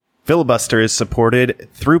Filibuster is supported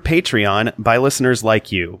through Patreon by listeners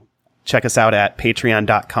like you. Check us out at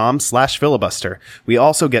patreon.com/filibuster. We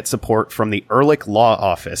also get support from the Ehrlich Law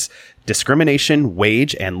Office, discrimination,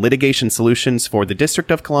 wage, and litigation solutions for the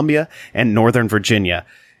District of Columbia and Northern Virginia.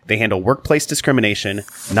 They handle workplace discrimination,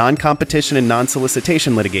 non-competition and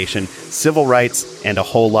non-solicitation litigation, civil rights, and a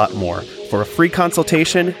whole lot more. For a free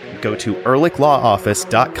consultation, go to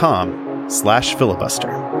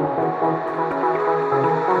ehrlichlawoffice.com/filibuster.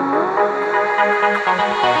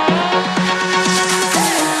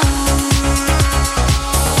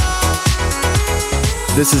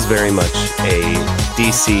 This is very much a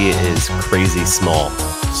DC is crazy small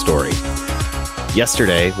story.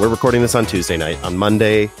 Yesterday, we're recording this on Tuesday night. On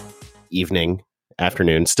Monday evening,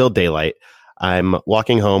 afternoon, still daylight, I'm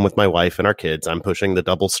walking home with my wife and our kids. I'm pushing the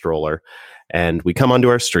double stroller, and we come onto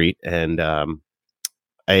our street, and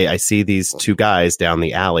I see these two guys down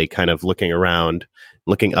the alley kind of looking around,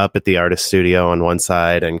 looking up at the artist studio on one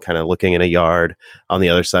side and kind of looking in a yard on the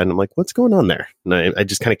other side. And I'm like, what's going on there? And I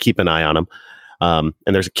just kind of keep an eye on them. And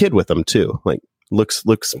there's a kid with them too, like looks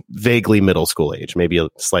vaguely middle school age, maybe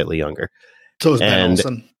slightly younger. So is Ben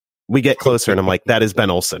Olsen. We get closer and I'm like, that is Ben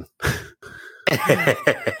Olsen.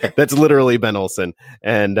 That's literally Ben Olsen.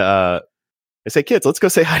 And I say, kids, let's go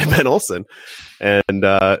say hi to Ben Olsen. And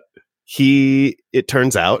he, it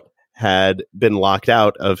turns out, had been locked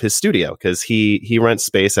out of his studio because he rents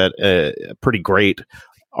space at a pretty great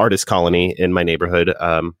artist colony in my neighborhood.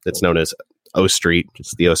 It's known as O Street,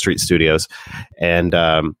 just the O Street Studios, and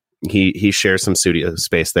he shares some studio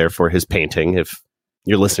space there for his painting. If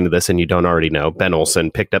you're listening to this and you don't already know, Ben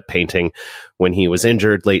Olsen picked up painting when he was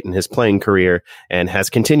injured late in his playing career and has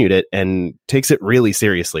continued it and takes it really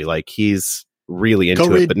seriously. Like he's really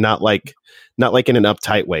into it, but not like in an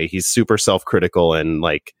uptight way. He's super self-critical and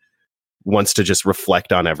like wants to just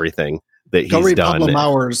reflect on everything that he's done. Go read Pablo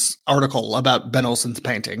Mauer's article about Ben Olsen's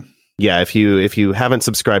painting. Yeah, if you haven't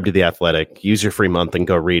subscribed to The Athletic, use your free month and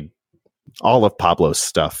go read all of Pablo's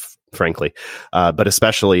stuff, frankly. But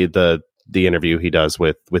especially the interview he does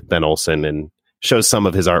with Ben Olsen and shows some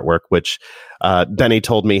of his artwork, which Benny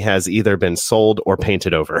told me has either been sold or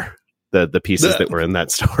painted over, the pieces that were in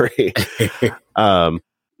that story.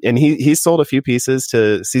 And he sold a few pieces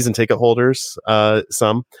to season ticket holders,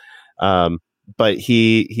 some. But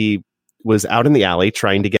he was out in the alley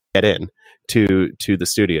trying to get in to the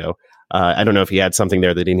studio. I don't know if he had something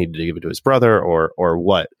there that he needed to give it to his brother or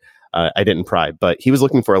what. I didn't pry, but he was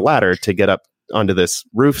looking for a ladder to get up onto this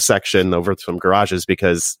roof section over some garages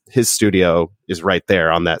because his studio is right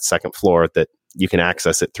there on that second floor that you can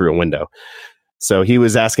access it through a window. So he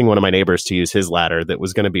was asking one of my neighbors to use his ladder that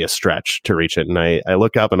was going to be a stretch to reach it. And I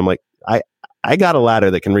look up and I'm like, I got a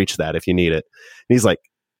ladder that can reach that if you need it. And he's like,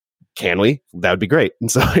 can we? That would be great.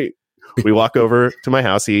 And so we walk over to my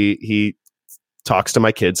house. He talks to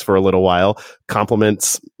my kids for a little while,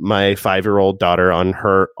 compliments my 5-year-old daughter on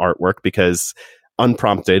her artwork because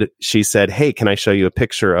unprompted, she said, hey, can I show you a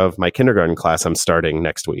picture of my kindergarten class I'm starting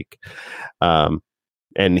next week?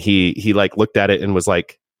 And he like looked at it and was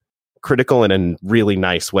like critical in a really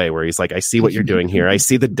nice way where he's like, I see what you're doing here. I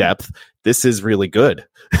see the depth. This is really good.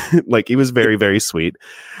 Like he was very, very sweet.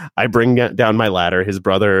 I bring down my ladder. His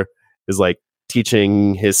brother is like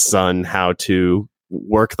teaching his son how to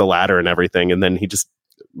work the ladder and everything. And then he just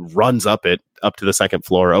runs up to the second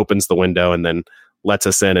floor, opens the window, and then lets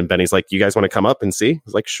us in. And Benny's like, you guys want to come up and see? I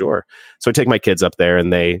was like, sure. So I take my kids up there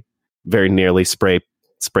and they very nearly spray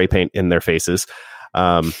paint in their faces.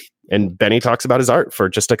 And Benny talks about his art for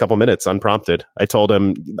just a couple minutes unprompted. I told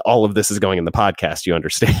him all of this is going in the podcast. You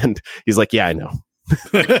understand? He's like, yeah, I know.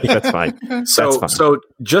 That's fine. So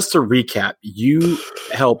just to recap, you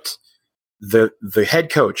helped the head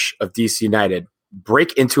coach of DC United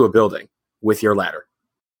break into a building with your ladder.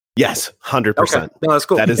 Yes, 100%. Okay. No, that's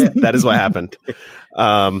cool. That is what happened.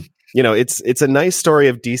 It's a nice story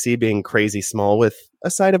of DC being crazy small with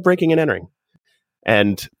a side of breaking and entering.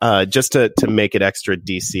 And just to make it extra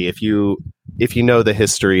DC, if you know the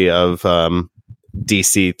history of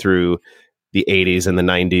DC through the 80s and the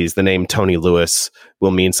 90s, the name Tony Lewis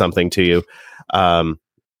will mean something to you.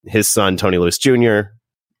 His son, Tony Lewis Jr.,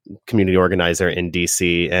 community organizer in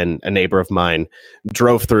DC and a neighbor of mine,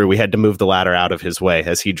 drove through. We had to move the ladder out of his way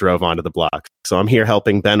as he drove onto the block. So I'm here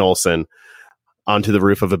helping Ben Olsen onto the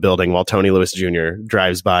roof of a building while Tony Lewis Jr.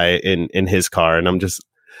 drives by in his car. And I'm just,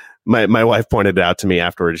 my wife pointed it out to me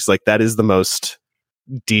afterwards. She's like, that is the most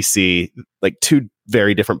DC, like two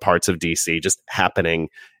very different parts of DC just happening.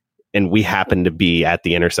 And we happened to be at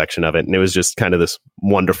the intersection of it. And it was just kind of this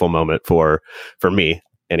wonderful moment for me.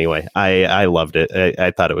 Anyway, I loved it.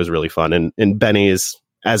 I thought it was really fun. And Benny is,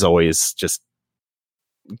 as always, just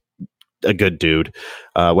a good dude.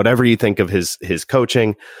 Whatever you think of his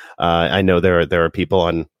coaching, I know there are people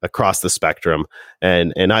on across the spectrum,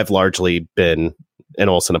 and I've largely been an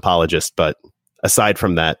Olsen apologist. But aside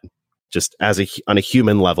from that, just on a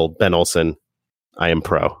human level, Ben Olsen, I am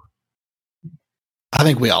pro. I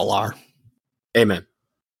think we all are. Amen.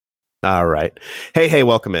 All right. Hey,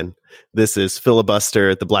 welcome in. This is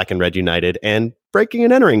Filibuster, the Black and Red United, and Breaking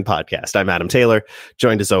and Entering podcast. I'm Adam Taylor,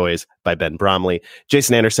 joined as always by Ben Bromley.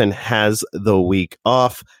 Jason Anderson has the week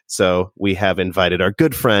off, so we have invited our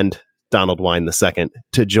good friend, Donald Wine II,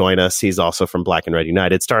 to join us. He's also from Black and Red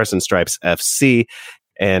United, Stars and Stripes FC,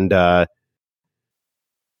 and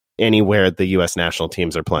anywhere the U.S. national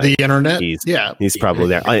teams are playing. The internet? He's probably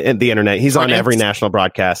there. And the internet. He's on every national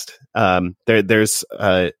broadcast. There's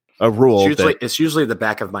a rule. It's usually the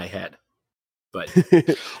back of my head. But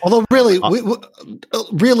although really,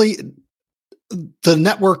 the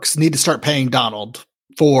networks need to start paying Donald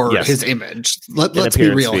for his image. Let's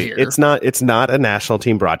be real here. It's not a national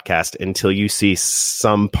team broadcast until you see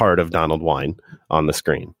some part of Donald Wine on the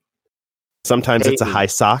screen. Sometimes it's a high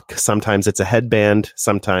sock, sometimes it's a headband,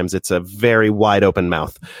 sometimes it's a very wide open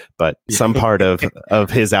mouth. But some part of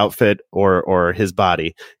his outfit or his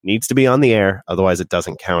body needs to be on the air, otherwise it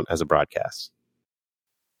doesn't count as a broadcast.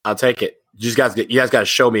 I'll take it. You guys got to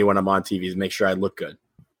show me when I'm on TV to make sure I look good.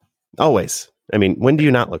 Always. I mean, when do you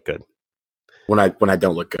not look good? When I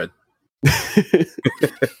don't look good.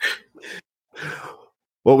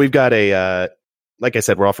 Well, we've got like I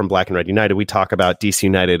said, we're all from Black and Red United. We talk about DC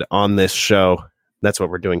United on this show. That's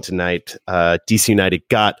what we're doing tonight. DC United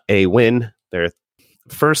got a win. They're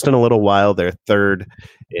first in a little while. They're third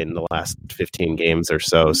in the last 15 games or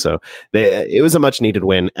so. So it was a much needed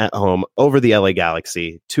win at home over the LA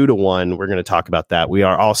Galaxy, 2-1. We're going to talk about that. We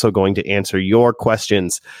are also going to answer your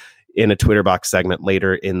questions in a Twitter box segment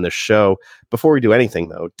later in the show. Before we do anything,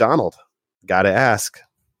 though, Donald, got to ask,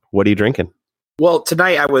 what are you drinking? Well,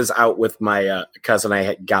 tonight I was out with my cousin. I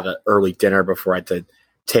had got an early dinner before I had to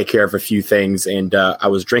take care of a few things, and I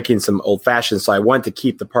was drinking some old fashioned. So I wanted to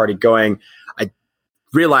keep the party going. I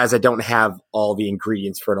realized I don't have all the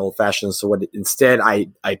ingredients for an old fashioned, so instead I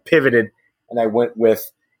pivoted and I went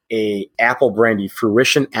with a apple brandy,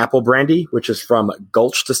 Fruition apple brandy, which is from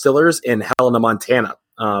Gulch Distillers in Helena, Montana,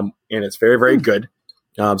 and it's very, very good.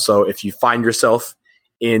 So if you find yourself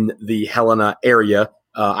in the Helena area,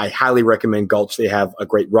 I highly recommend Gulch. They have a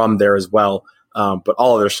great rum there as well. But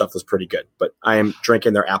all of their stuff is pretty good. But I am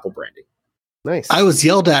drinking their apple brandy. Nice. I was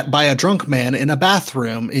yelled at by a drunk man in a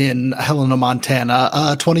bathroom in Helena,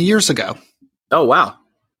 Montana, 20 years ago. Oh, wow.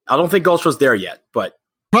 I don't think Gulch was there yet, but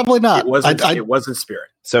probably not. It was in spirit.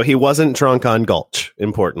 So he wasn't drunk on Gulch,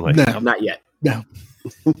 importantly. No. Not yet. No.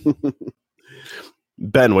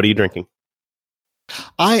 Ben, what are you drinking?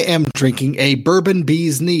 I am drinking a bourbon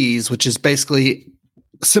bee's knees, which is basically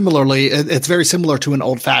it's very similar to an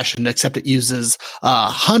old fashioned, except it uses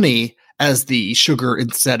honey as the sugar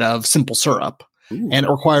instead of simple syrup. Ooh. And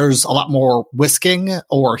it requires a lot more whisking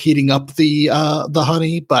or heating up the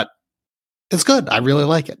honey, but it's good. I really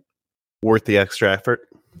like it. Worth the extra effort?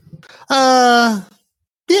 Yeah,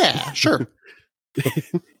 sure.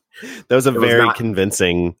 That was a very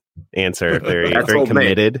convincing answer. Very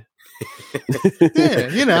committed. Yeah,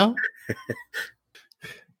 you know.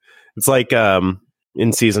 It's like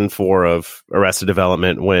in season 4 of Arrested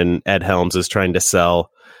Development when Ed Helms is trying to sell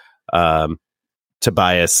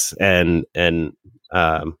Tobias and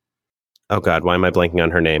oh God, why am I blanking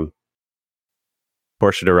on her name?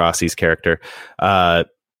 Portia de Rossi's character,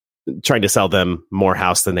 trying to sell them more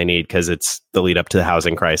house than they need because it's the lead up to the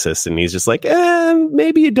housing crisis. And he's just like,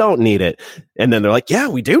 maybe you don't need it. And then they're like, yeah,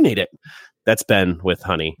 we do need it. That's Ben with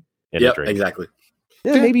honey in a drink. Exactly.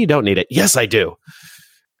 Yeah, maybe you don't need it. Yes, I do.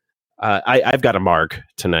 I've got a Marg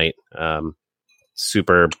tonight.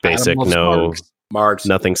 Super basic, no Margs,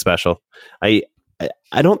 nothing special. I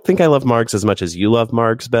don't think I love Margs as much as you love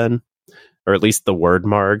Margs, Ben, or at least the word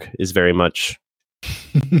Marg is very much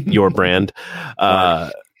your brand.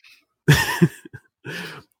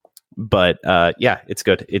 But yeah, it's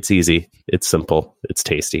good. It's easy. It's simple. It's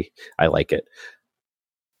tasty. I like it.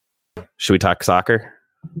 Should we talk soccer?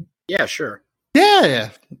 Yeah, sure. Yeah.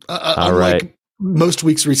 All right. Like most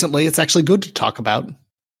weeks recently, it's actually good to talk about.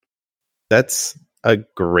 That's a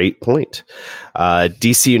great point.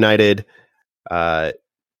 DC United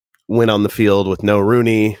went on the field with no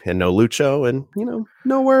Rooney and no Lucho, and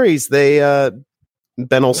no worries. They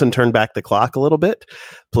Ben Olsen turned back the clock a little bit,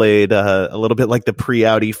 played a little bit like the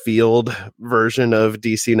pre-Audi Field version of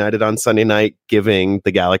DC United on Sunday night, giving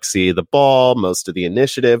the Galaxy the ball, most of the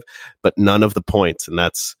initiative, but none of the points, and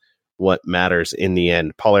that's what matters in the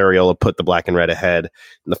end. Paul Arriola put the black and red ahead.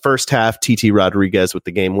 In the first half, TT Rodriguez with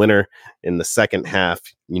the game winner. In the second half,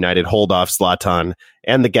 United hold off Zlatan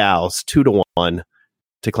and the Gals 2-1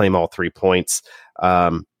 to claim all 3 points.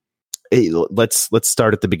 Let's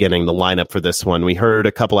start at the beginning, the lineup for this one. We heard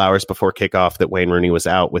a couple hours before kickoff that Wayne Rooney was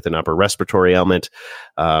out with an upper respiratory ailment.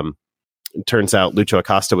 It turns out Lucho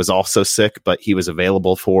Acosta was also sick, but he was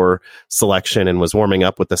available for selection and was warming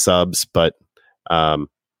up with the subs. But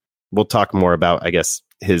we'll talk more about, I guess,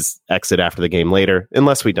 his exit after the game later,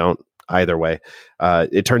 unless we don't. Either way,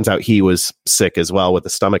 it turns out he was sick as well with a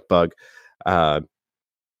stomach bug.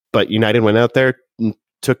 But United went out there and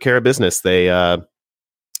took care of business. They,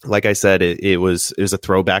 like I said, it was a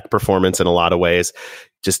throwback performance in a lot of ways.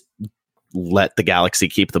 Just let the Galaxy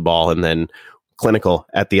keep the ball and then clinical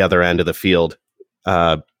at the other end of the field.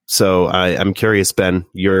 So I'm curious, Ben,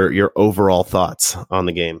 your overall thoughts on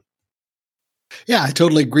the game. Yeah, I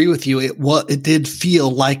totally agree with you. It did feel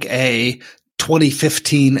like a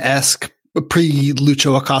 2015-esque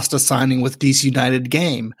pre-Lucho Acosta signing with DC United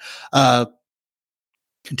game.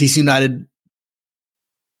 DC United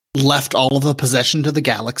left all of the possession to the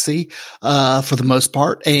Galaxy for the most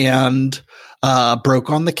part and broke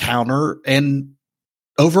on the counter, and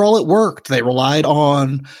overall it worked. They relied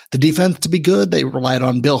on the defense to be good. They relied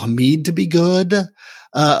on Bill Hamid to be good.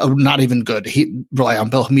 Not even good. He relied on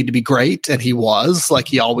Bill Hamid to be great, and he was, like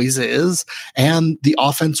he always is. And the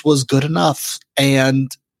offense was good enough,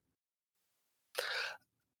 and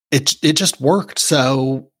it just worked.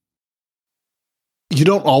 So you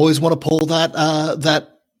don't always want to pull that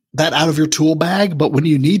out of your tool bag, but when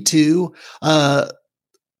you need to,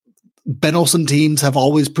 Ben Olsen teams have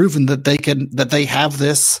always proven that they have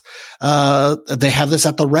this at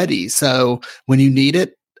the ready. So when you need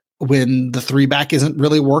it, when the 3-back isn't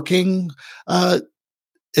really working,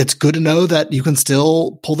 it's good to know that you can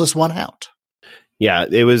still pull this one out. Yeah,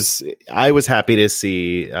 I was happy to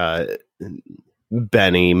see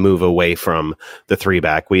Benny move away from the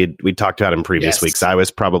 3-back. We talked about in previous weeks. I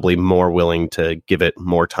was probably more willing to give it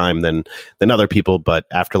more time than other people, but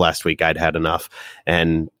after last week, I'd had enough,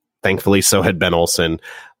 and thankfully, so had Ben Olsen.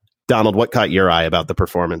 Donald, what caught your eye about the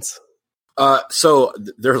performance? So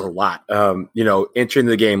there's a lot. Entering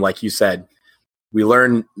the game, like you said, we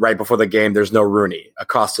learned right before the game there's no Rooney.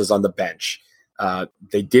 Acosta's on the bench.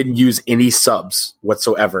 They didn't use any subs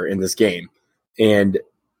whatsoever in this game. And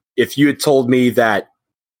if you had told me that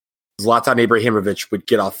Zlatan Ibrahimovic would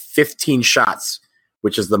get off 15 shots,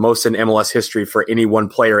 which is the most in MLS history for any one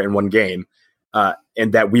player in one game,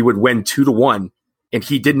 and that we would win 2-1, and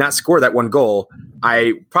he did not score that one goal,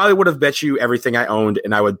 I probably would have bet you everything I owned,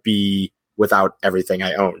 and I would be without everything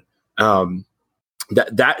I own.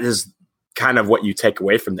 That is kind of what you take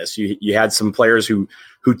away from this. You had some players who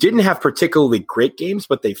didn't have particularly great games,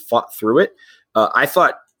 but they fought through it. I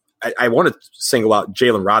thought I want to single out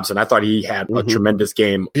Jalen Robson. I thought he had a tremendous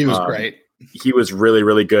game. He was great. He was really,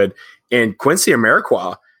 really good. And Quincy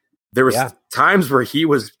Amarikwa, there was times where he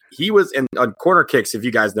was in on corner kicks. If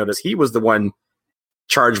you guys notice, he was the one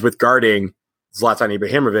charged with guarding Zlatan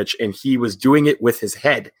Ibrahimovic, and he was doing it with his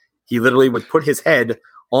head. He literally would put his head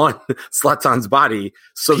on Zlatan's body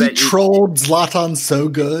so that he trolled Zlatan so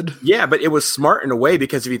good. Yeah, but it was smart in a way,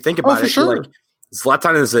 because if you think about it, sure.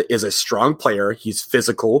 Zlatan is a strong player. He's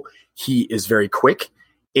physical. He is very quick,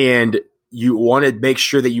 and you want to make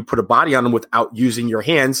sure that you put a body on him without using your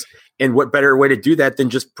hands. And what better way to do that than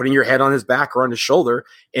just putting your head on his back or on his shoulder?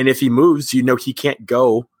 And if he moves, he can't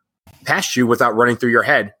go past you without running through your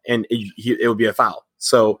head, and it would be a foul.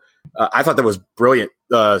 So I thought that was brilliant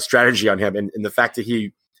strategy on him, and the fact that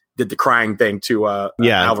he did the crying thing to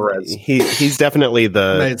Alvarez. He's definitely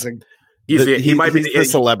the amazing. He might be the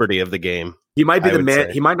celebrity of the game. He might be the man.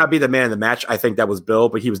 Say. He might not be the man of the match. I think that was Bill,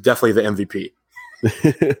 but he was definitely the MVP.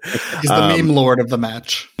 He's the meme lord of the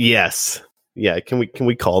match. Yes. Yeah. Can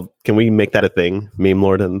we make that a thing? Meme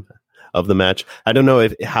lord of the match. I don't know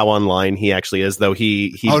how online he actually is, though. He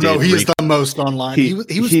is the most online. He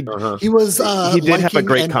did have a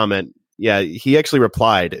great comment. Yeah, he actually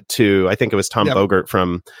replied to, I think it was Tom Bogert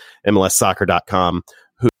from MLSsoccer.com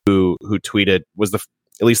who tweeted, was at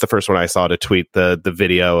least the first one I saw to tweet the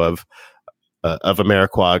video of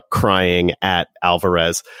Amarikwa crying at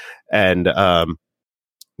Alvarez, and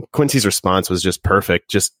Quincy's response was just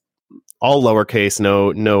perfect, just all lowercase,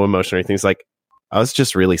 no emotion or anything. He's like, I was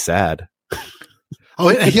just really sad. Oh,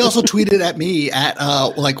 and he also tweeted at me at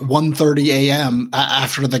 1:30 a.m.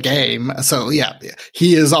 After the game. So yeah,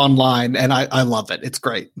 he is online, and I love it. It's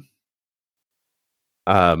great.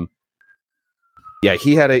 Yeah,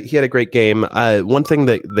 he had a great game. One thing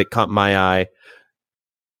that caught my eye,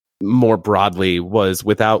 more broadly was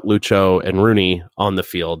without Lucho and Rooney on the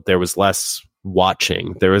field, there was less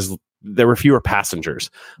watching. There were fewer passengers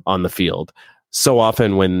on the field. So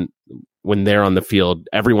often when they're on the field,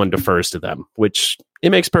 everyone defers to them, which it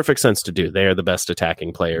makes perfect sense to do. They are the best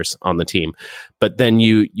attacking players on the team. But then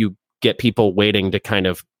you get people waiting to kind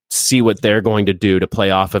of see what they're going to do to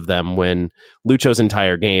play off of them when Lucho's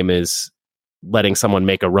entire game is letting someone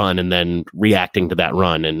make a run and then reacting to that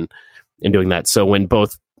run and doing that. So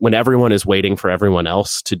when everyone is waiting for everyone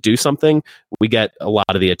else to do something, we get a lot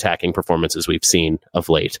of the attacking performances we've seen of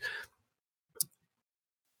late.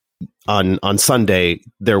 On Sunday,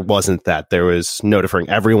 there wasn't that. There was no differing.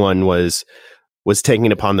 Everyone was taking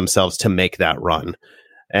it upon themselves to make that run.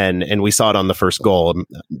 And we saw it on the first goal.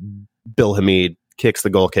 Bill Hamid kicks the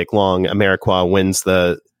goal kick long. Amarikwa wins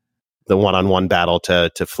the one-on-one battle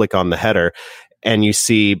to flick on the header. And you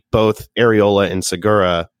see both Areola and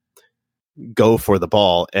Segura go for the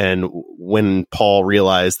ball. And when Paul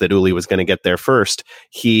realized that Uli was going to get there first,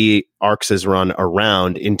 he arcs his run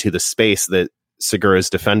around into the space that Segura's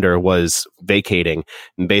defender was vacating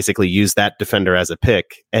and basically used that defender as a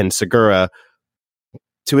pick. And Segura,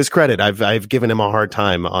 to his credit, I've given him a hard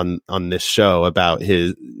time on this show about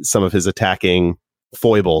some of his attacking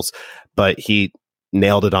foibles, but he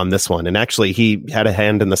nailed it on this one. And actually he had a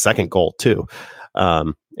hand in the second goal too.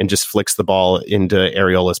 And just flicks the ball into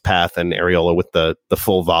Areola's path, and Areola with the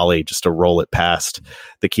full volley just to roll it past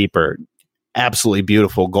the keeper. Absolutely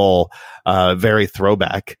beautiful goal. Very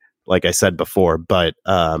throwback, like I said before, but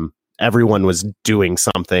everyone was doing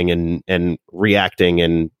something and reacting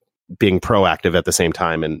and being proactive at the same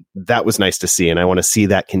time. And that was nice to see. And I want to see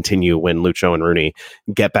that continue when Lucho and Rooney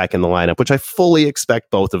get back in the lineup, which I fully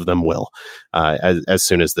expect both of them will as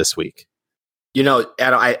soon as this week. You know,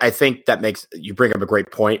 Adam, I think you bring up a great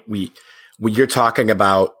point. When you're talking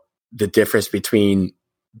about the difference between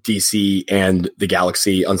DC and the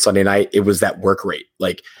Galaxy on Sunday night, it was that work rate.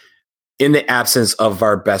 Like, in the absence of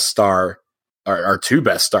our best star, our two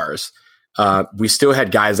best stars, we still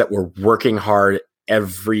had guys that were working hard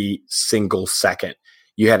every single second.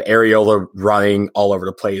 You had Areola running all over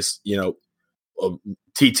the place. You know,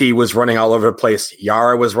 TT was running all over the place.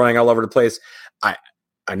 Yara was running all over the place.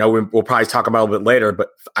 I know we'll probably talk about it a little bit later, but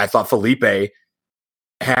I thought Felipe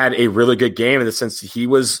had a really good game in the sense that he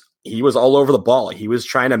was all over the ball. He was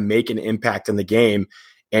trying to make an impact in the game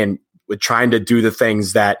and trying to do the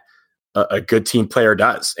things that a good team player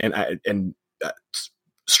does. And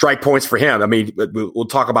strike points for him. I mean, we'll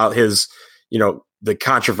talk about his, you know, the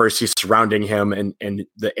controversy surrounding him and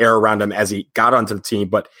the air around him as he got onto the team,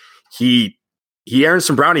 but he earned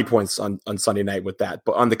some brownie points on Sunday night with that.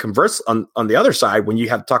 But on the converse, on the other side, when you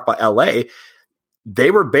have to talk about LA,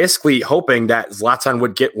 they were basically hoping that Zlatan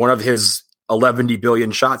would get one of his 11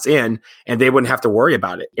 billion shots in and they wouldn't have to worry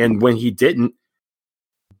about it. And when he didn't,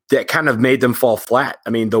 that kind of made them fall flat. I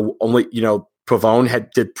mean, the only, you know,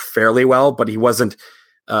 Pavone did fairly well, but he wasn't,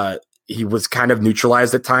 he was kind of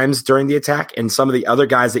neutralized at times during the attack. And some of the other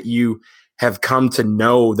guys that you have come to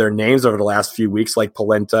know their names over the last few weeks, like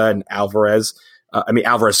Polenta and Alvarez.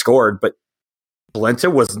 Alvarez scored, but Polenta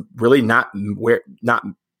was really not, you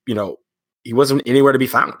know, he wasn't anywhere to be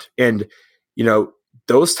found. And, you know,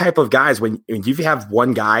 those type of guys, when you have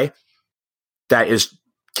one guy that is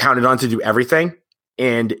counted on to do everything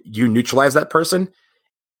and you neutralize that person,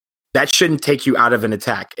 that shouldn't take you out of an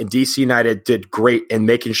attack. And DC United did great in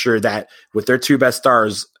making sure that with their two best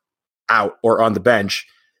stars out or on the bench,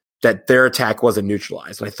 that their attack wasn't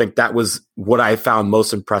neutralized. And I think that was what I found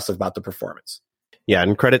most impressive about the performance. Yeah,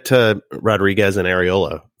 and credit to Rodriguez and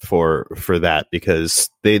Areola for that, because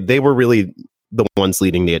they were really the ones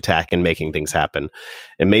leading the attack and making things happen.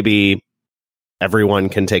 And maybe everyone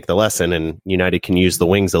can take the lesson and United can use the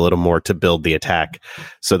wings a little more to build the attack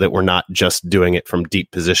so that we're not just doing it from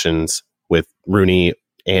deep positions with Rooney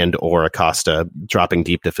and or Acosta dropping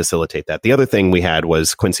deep to facilitate that. The other thing we had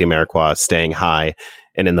was Quincy Amarikwa staying high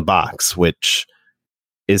and in the box, which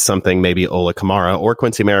is something maybe Ola Kamara or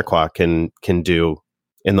Quincy Amarikwa can do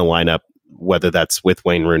in the lineup, whether that's with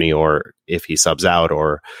Wayne Rooney or if he subs out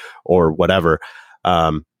or whatever.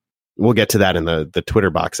 We'll get to that in the Twitter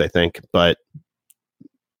box, I think. But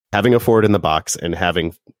having a forward in the box and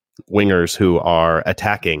having wingers who are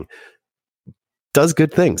attacking does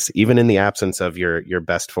good things, even in the absence of your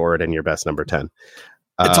best forward and your best number 10.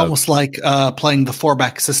 It's almost like playing the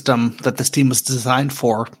 4-back system that this team was designed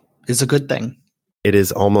for is a good thing. It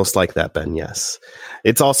is almost like that, Ben, yes.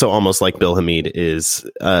 It's also almost like Bill Hamid is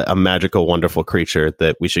a magical, wonderful creature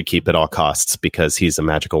that we should keep at all costs because he's a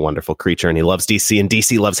magical, wonderful creature and he loves DC and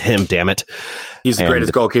DC loves him, damn it. He's the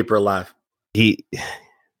greatest goalkeeper alive.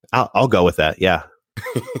 I'll go with that, yeah.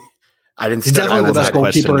 I didn't He's stutter. definitely the I best will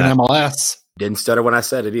not goalkeeper in question MLS. Didn't stutter when I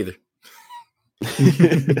said it either.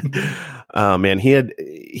 Oh man, he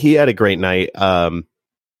had a great night.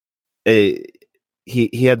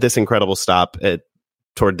 He had this incredible stop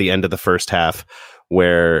toward the end of the first half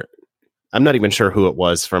where I'm not even sure who it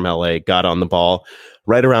was from LA got on the ball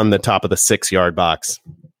right around the top of the 6-yard box,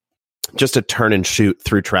 just a turn and shoot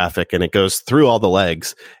through traffic, and it goes through all the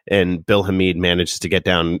legs, and Bill Hamid manages to get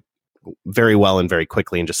down very well and very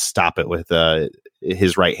quickly and just stop it with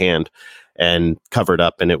his right hand and cover it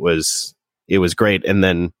up, and it was great. And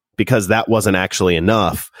then because that wasn't actually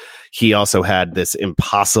enough, he also had this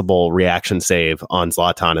impossible reaction save on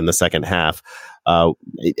Zlatan in the second half.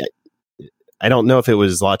 I don't know if it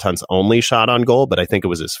was Zlatan's only shot on goal, but I think it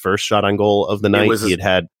was his first shot on goal of the night.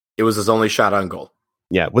 It was his only shot on goal.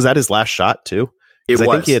 Yeah, was that his last shot too? It was.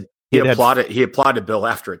 I think he applauded Bill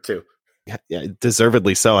after it too. Yeah,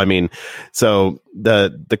 deservedly so. I mean, so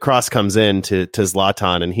the cross comes in to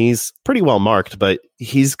Zlatan, and he's pretty well marked, but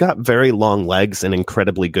he's got very long legs and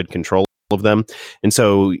incredibly good control of them. And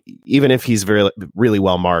so even if he's really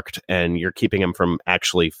well marked and you're keeping him from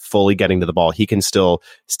actually fully getting to the ball, he can still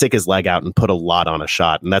stick his leg out and put a lot on a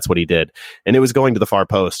shot. And that's what he did. And it was going to the far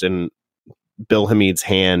post, and Bill Hamid's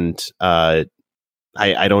hand, I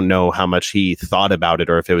don't know how much he thought about it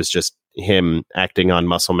or if it was just him acting on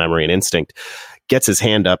muscle memory and instinct, gets his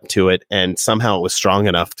hand up to it, and somehow it was strong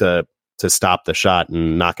enough to stop the shot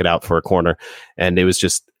and knock it out for a corner. And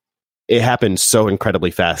it happened so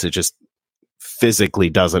incredibly fast. It just physically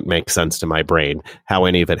doesn't make sense to my brain how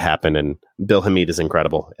any of it happened. And Bill Hamid is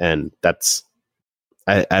incredible. And that's,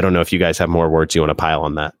 I don't know if you guys have more words you want to pile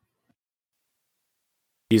on that.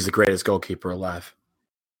 He's the greatest goalkeeper alive.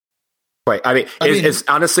 Right. I mean, it's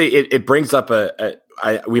honestly, it brings up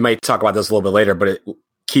we might talk about this a little bit later, but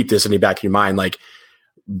keep this in the back of your mind. Like,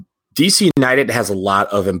 DC United has a lot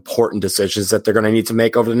of important decisions that they're going to need to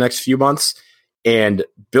make over the next few months. And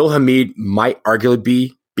Bill Hamid might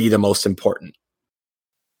arguably be the most important.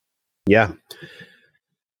 Yeah.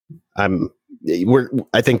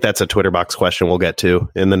 I think that's a Twitter box question we'll get to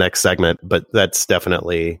in the next segment, but that's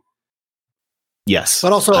definitely, yes.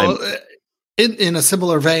 But also in a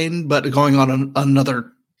similar vein, but going on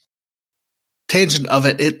another tangent of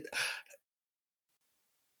it,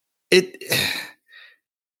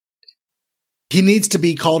 he needs to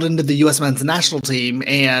be called into the U.S. men's national team,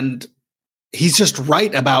 and he's just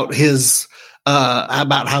right about his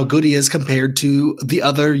about how good he is compared to the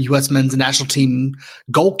other U.S. men's national team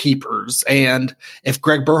goalkeepers. And if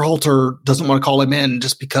Greg Berhalter doesn't want to call him in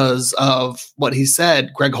just because of what he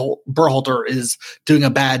said, Greg Berhalter is doing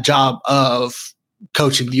a bad job of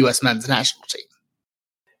coaching the U.S. men's national team.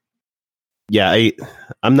 Yeah,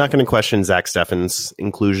 I'm not going to question Zach Steffen's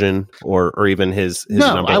inclusion or even his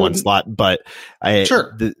number one slot, but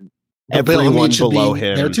everyone below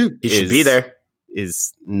him there too. He should be there.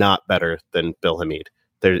 Is not better than Bill Hamid.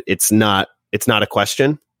 It's not a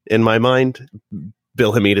question in my mind.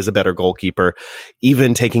 Bill Hamid is a better goalkeeper,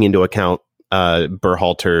 even taking into account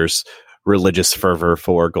Berhalter's religious fervor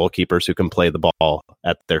for goalkeepers who can play the ball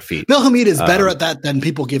at their feet. Bill Hamid is better at that than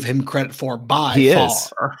people give him credit for by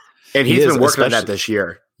far. And he's been working on that this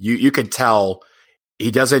year. You could tell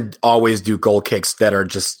he doesn't always do goal kicks that are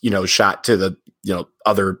just, shot to the,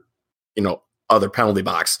 other penalty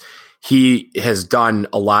box. He has done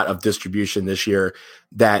a lot of distribution this year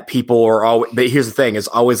that people are always, but here's the thing, it's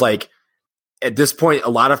always like at this point, a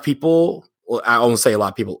lot of people, well, I won't say a lot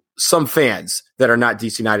of people, some fans that are not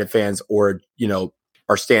DC United fans or,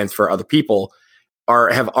 are stands for other people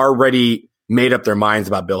have already made up their minds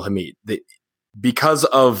about Bill Hamid. Because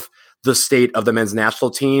of the state of the men's national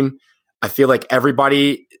team, I feel like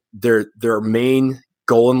everybody, their main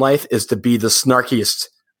goal in life is to be the snarkiest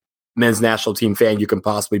men's national team fan you can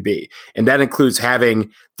possibly be. And that includes having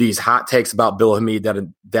these hot takes about Bill Hamid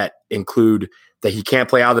that include that he can't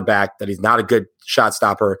play out of the back, that he's not a good shot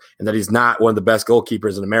stopper, and that he's not one of the best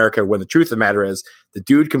goalkeepers in America, when the truth of the matter is the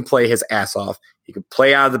dude can play his ass off. He can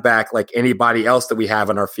play out of the back like anybody else that we have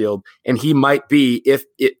on our field. And he might be,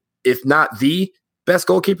 if not the best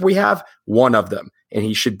goalkeeper we have, one of them. And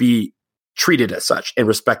he should be treated as such and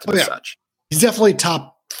respected as such. He's definitely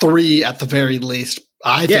top 3 at the very least.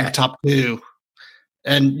 I think top 2.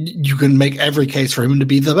 And you can make every case for him to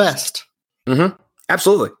be the best. Mm-hmm.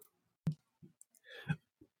 Absolutely.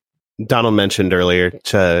 Donald mentioned earlier,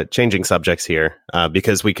 changing subjects here,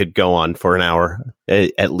 because we could go on for an hour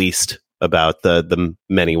at least about the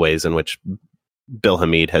many ways in which Bill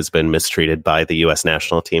Hamid has been mistreated by the U.S.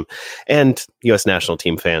 national team and U.S. national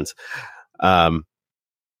team fans.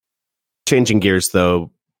 Changing gears,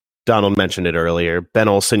 though, Donald mentioned it earlier. Ben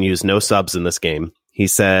Olsen used no subs in this game. He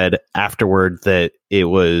said afterward that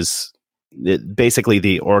basically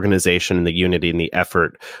the organization and the unity and the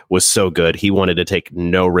effort was so good. He wanted to take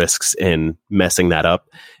no risks in messing that up.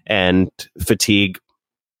 And fatigue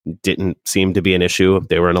didn't seem to be an issue.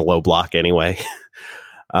 They were in a low block anyway.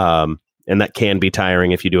 And that can be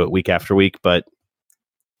tiring if you do it week after week, but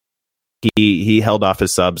he held off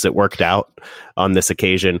his subs. It worked out on this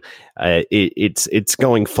occasion. It's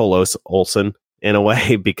going full Olsen in a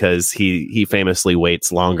way, because he famously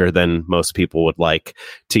waits longer than most people would like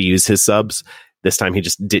to use his subs. This time he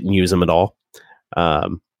just didn't use them at all.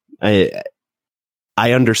 I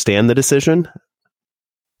understand the decision.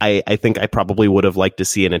 I think I probably would have liked to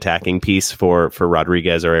see an attacking piece for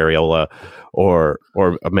Rodriguez or Arriola or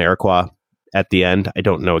Amarikwa at the end. I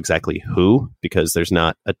don't know exactly who, because there's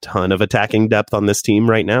not a ton of attacking depth on this team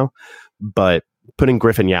right now, but putting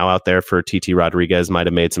Griffin Yao out there for TT Rodriguez might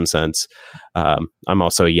have made some sense. I'm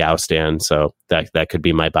also a Yao stan, so that could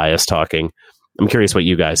be my bias talking. I'm curious what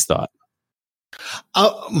you guys thought.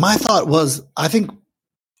 My thought was, I think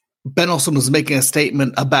Ben Olsen was making a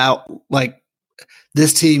statement about, like,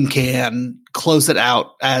 this team can close it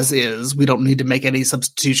out as is. We don't need to make any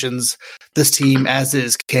substitutions. This team as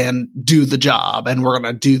is can do the job, and we're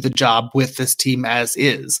going to do the job with this team as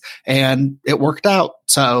is. And it worked out.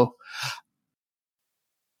 So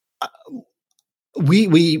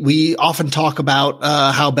we often talk about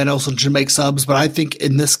how Ben Olsen should make subs, but I think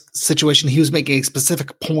in this situation, he was making a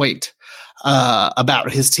specific point about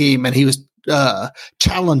his team, and he was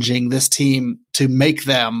challenging this team to make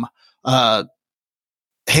them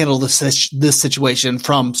handle this situation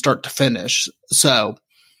from start to finish. So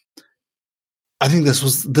I think this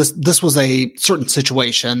was a certain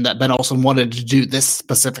situation that Ben Olsen wanted to do this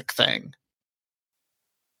specific thing.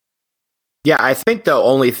 Yeah, I think the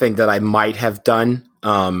only thing that I might have done,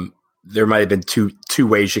 there might have been two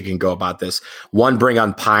ways you can go about this. One, bring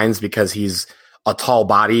on Pines because he's a tall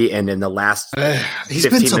body, and in the last he's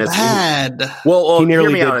been so minutes, bad. He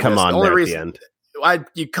nearly did come on there at the end.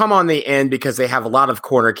 You come on the end because they have a lot of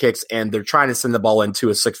corner kicks, and they're trying to send the ball into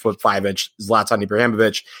a 6'5" Zlatan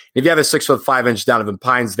Ibrahimovic. If you have a 6'5" Donovan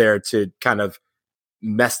Pines there to kind of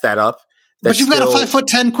mess that up, but you've got a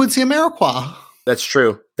 5'10" Quincy Amarikwa. That's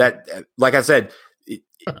true. That, like I said,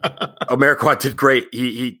 Amarikwa did great.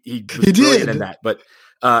 He was brilliant in that. But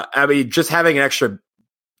I mean, just having an extra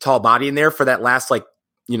tall body in there for that last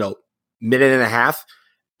minute and a half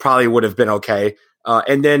probably would have been okay.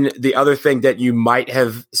 And then the other thing that you might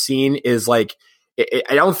have seen is, like,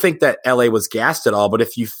 I don't think that LA was gassed at all, but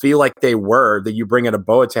if you feel like they were, that you bring in a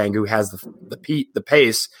Boateng who has the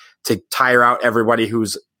pace to tire out everybody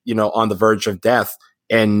who's, on the verge of death,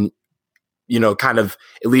 and, kind of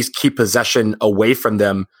at least keep possession away from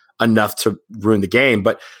them enough to ruin the game.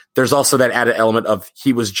 But there's also that added element of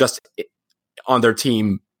he was just on their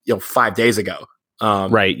team, 5 days ago.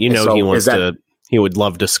 Right. He would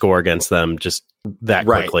love to score against them just that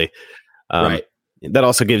quickly. Right. That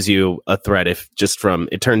also gives you a threat if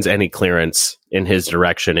it turns any clearance in his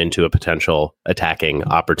direction into a potential attacking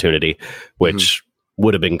opportunity, which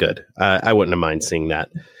would have been good. I wouldn't have mind seeing that.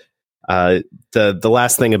 The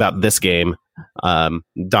last thing about this game,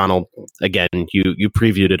 Donald, again, you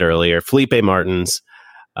previewed it earlier. Felipe Martins,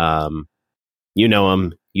 you know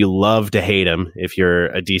him, you love to hate him if you're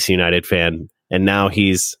a DC United fan, and now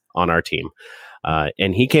he's on our team.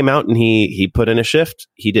 And he came out and he put in a shift.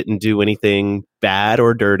 He didn't do anything bad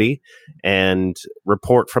or dirty. And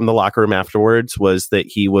report from the locker room afterwards was that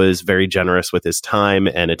he was very generous with his time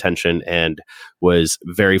and attention, and was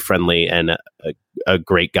very friendly and a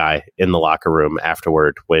great guy in the locker room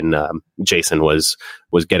afterward when Jason was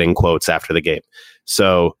getting quotes after the game.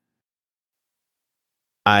 So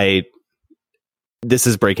this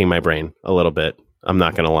is breaking my brain a little bit. I'm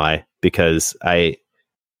not going to lie, because I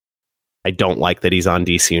don't like that he's on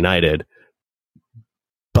DC United,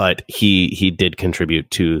 but he did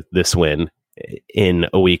contribute to this win in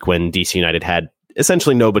a week when DC United had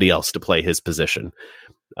essentially nobody else to play his position.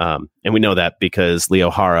 And we know that because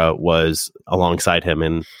Leo Jara was alongside him,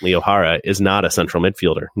 and Leo Jara is not a central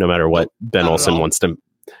midfielder, no matter what Ben Olsen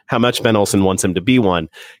how much Ben Olsen wants him to be one,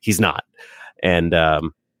 he's not. And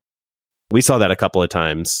we saw that a couple of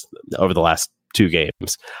times over the last 2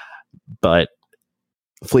 games, but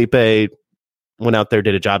Felipe went out there,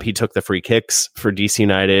 did a job. He took the free kicks for DC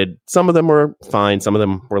United. Some of them were fine. Some of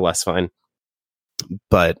them were less fine.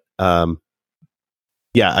 But I'm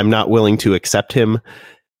not willing to accept him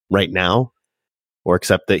right now, or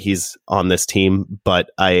accept that he's on this team.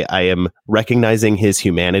 But I am recognizing his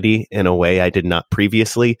humanity in a way I did not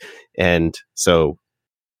previously. And so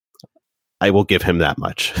I will give him that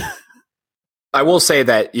much. I will say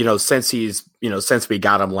that, since we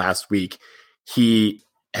got him last week, he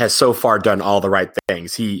has so far done all the right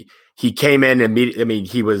things. He came in immediately. I mean,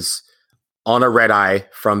 he was on a red eye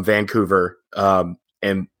from Vancouver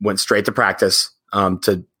and went straight to practice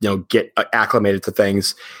to get acclimated to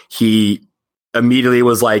things. He immediately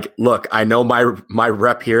was like, look, I know my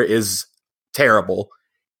rep here is terrible,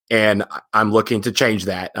 and I'm looking to change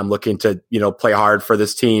that. I'm looking to, play hard for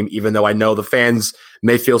this team, even though I know the fans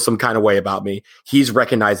may feel some kind of way about me. He's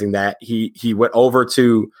recognizing that. He went over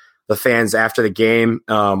to the fans after the game,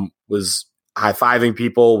 was high-fiving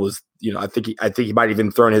people, was, I think he might have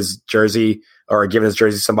even thrown his jersey or given his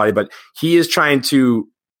jersey to somebody, but he is trying to,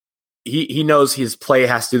 he knows his play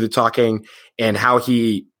has to do the talking, and how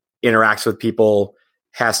he interacts with people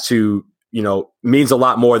has to, means a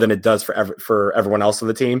lot more than it does for everyone else on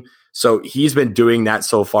the team. So he's been doing that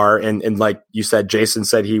so far. And like you said, Jason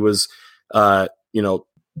said he was,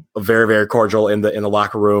 very, very cordial in the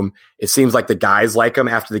locker room. It seems like the guys like him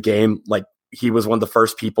after the game. Like, he was one of the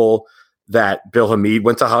first people that Bill Hamid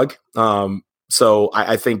went to hug. So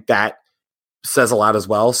I think that says a lot as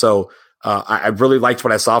well. So I really liked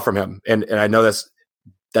what I saw from him. And I know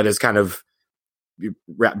that is kind of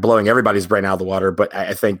blowing everybody's brain out of the water, but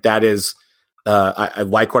I think that is, I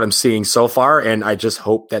like what I'm seeing so far, and I just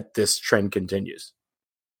hope that this trend continues.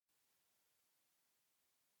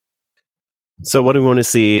 So what do we want to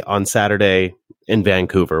see on Saturday in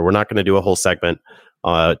Vancouver? We're not going to do a whole segment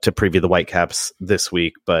to preview the Whitecaps this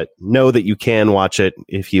week, but know that you can watch it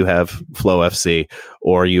if you have Flow FC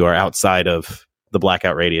or you are outside of the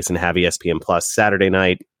blackout radius and have ESPN Plus. Saturday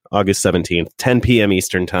night, August 17th, 10 p.m.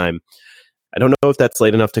 Eastern Time. I don't know if that's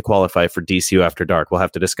late enough to qualify for DCU After Dark. We'll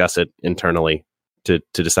have to discuss it internally to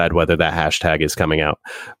decide whether that hashtag is coming out.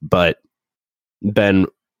 But Ben,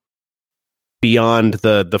 beyond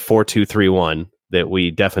the 4-2-3-1 that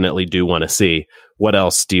we definitely do want to see, what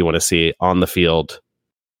else do you want to see on the field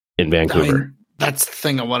in Vancouver? I mean, that's the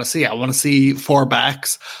thing I want to see. I want to see four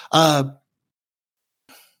backs. We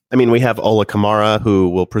have Ola Kamara, who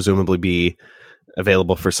will presumably be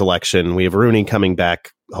available for selection. We have Rooney coming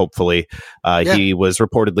back, hopefully. He was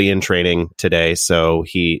reportedly in training today, so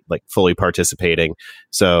he fully participating.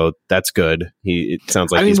 So that's good. It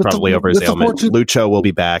sounds like he's probably over his ailment. Lucho will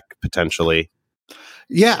be back potentially.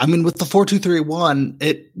 Yeah, with the 4-2-3-1,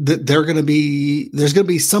 there's going to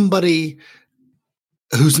be somebody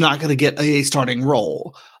who's not going to get a starting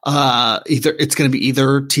role. Either it's going to be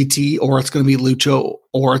either TT or it's going to be Lucho,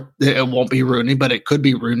 or it won't be Rooney, but it could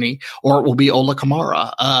be Rooney, or it will be Ola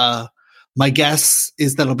Kamara. My guess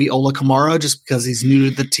is that it'll be Ola Kamara just because he's new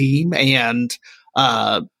to the team and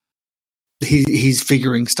he's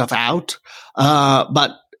figuring stuff out.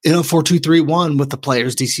 But in a 4-2-3-1 with the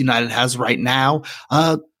players DC United has right now,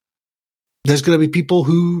 there's going to be people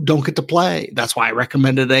who don't get to play. That's why I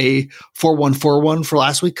recommended a 4-1-4-1 for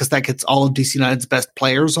last week, because that gets all of DC United's best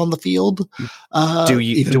players on the field. Do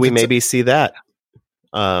we maybe see that?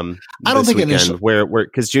 I don't think initially, where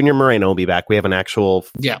because Junior Moreno will be back. We have an actual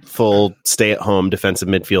full stay-at-home defensive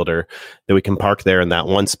midfielder that we can park there in that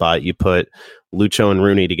one spot. You put Lucho and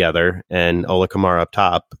Rooney together and Ola Kamara up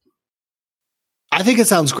top. I think it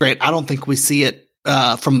sounds great. I don't think we see it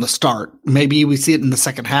from the start. Maybe we see it in the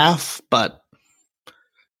second half, but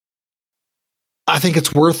I think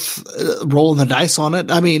it's worth rolling the dice on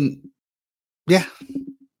it. Yeah.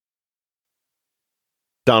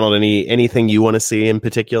 Donald, anything you want to see in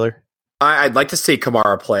particular? I'd like to see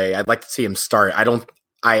Kamara play. I'd like to see him start. I'm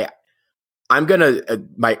gonna.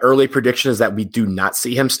 My early prediction is that we do not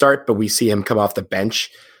see him start, but we see him come off the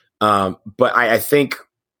bench. But I think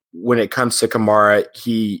when it comes to Kamara,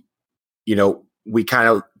 we kind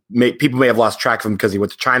of people may have lost track of him because he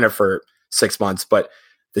went to China for 6 months, but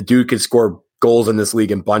the dude can score goals in this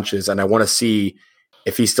league in bunches, and I want to see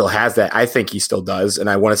if he still has that. I think he still does, and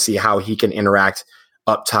I want to see how he can interact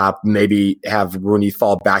up top, maybe have Rooney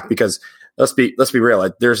fall back, because let's be real.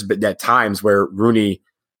 There's been at times where Rooney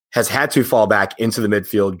has had to fall back into the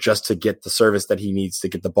midfield just to get the service that he needs to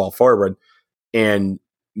get the ball forward. And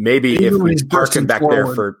maybe even if we park him back forward,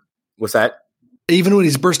 there for what's that? Even when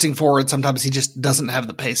he's bursting forward, sometimes he just doesn't have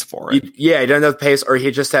the pace for it. He doesn't have the pace, or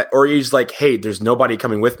he's like, hey, there's nobody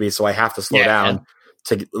coming with me, so I have to slow down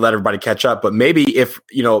to let everybody catch up. But maybe if,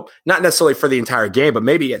 not necessarily for the entire game, but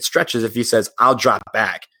maybe it stretches if he says, I'll drop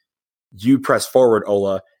back, you press forward,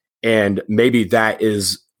 Ola. And maybe that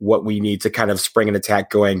is what we need to kind of spring an attack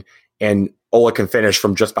going, and Ola can finish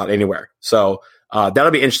from just about anywhere. So that'll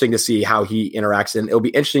be interesting to see how he interacts. And it'll be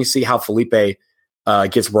interesting to see how Felipe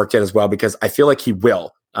gets worked in as well, because I feel like he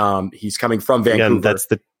will. He's coming from Vancouver.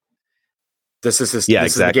 Again, this is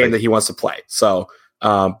the game that he wants to play. So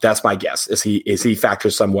That's my guess. Is he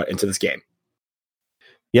factors somewhat into this game?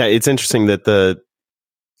 Yeah, it's interesting that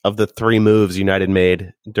of the 3 moves United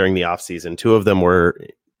made during the offseason, 2 of them were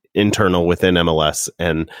internal within MLS,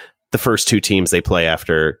 and the first 2 teams they play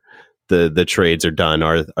after the trades are done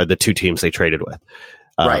are the 2 teams they traded with.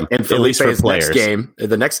 Right. And at least for players.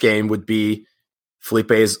 The next game would be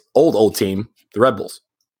Felipe's old team, the Red Bulls.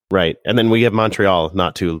 Right. And then we have Montreal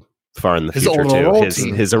not too far in the future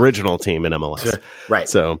too. His original team in MLS. Right.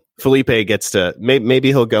 So Felipe gets to maybe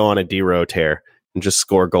he'll go on a D-Row tear and just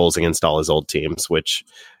score goals against all his old teams, which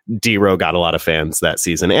D-Row got a lot of fans that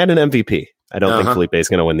season and an MVP. I don't think Felipe is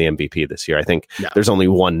going to win the MVP this year. I think there's only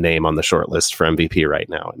one name on the short list for MVP right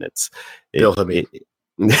now, and it's Bill Hamid.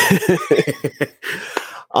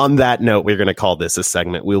 On that note, we're going to call this a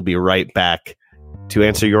segment. We'll be right back to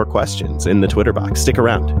answer your questions in the Twitter box. Stick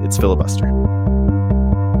around. It's Filibuster.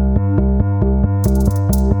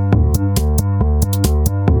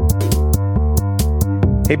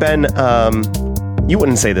 Hey, Ben, you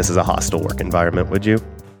wouldn't say this is a hostile work environment, would you?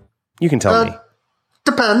 You can tell me.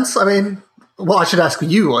 Depends. I mean, well, I should ask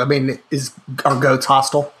you. I mean, are goats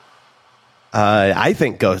hostile? I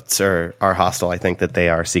think goats are hostile. I think that they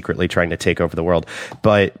are secretly trying to take over the world.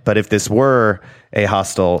 But if this were a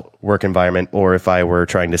hostile work environment, or if I were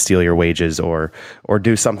trying to steal your wages or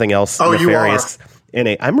do something else nefarious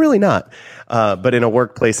I'm really not. But in a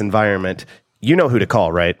workplace environment, you know who to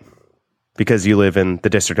call, right? Because you live in the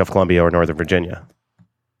District of Columbia or Northern Virginia.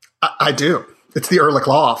 I do. It's the Ehrlich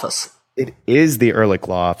Law Office. It is the Ehrlich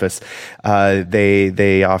Law Office.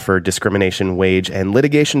 They offer discrimination, wage, and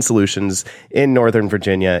litigation solutions in Northern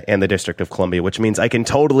Virginia and the District of Columbia, which means I can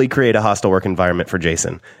totally create a hostile work environment for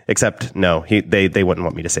Jason. Except, no, they wouldn't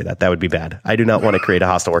want me to say that. That would be bad. I do not want to create a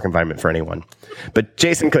hostile work environment for anyone. But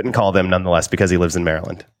Jason couldn't call them nonetheless because he lives in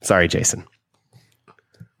Maryland. Sorry, Jason.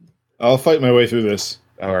 I'll fight my way through this.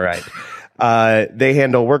 All right. They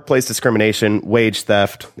handle workplace discrimination, wage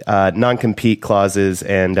theft, non-compete clauses,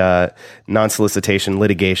 and non-solicitation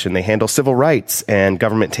litigation. They handle civil rights and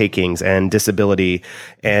government takings and disability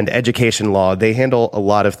and education law. They handle a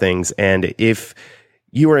lot of things. And if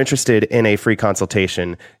you are interested in a free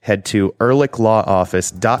consultation, head to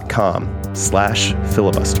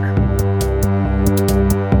ehrlichlawoffice.com/filibuster.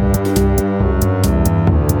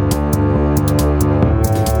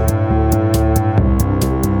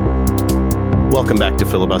 Welcome back to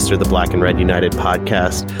Filibuster, the Black and Red United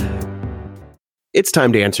podcast. It's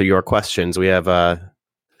time to answer your questions. We have a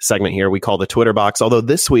segment here we call the Twitter box. Although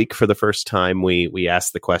this week, for the first time, we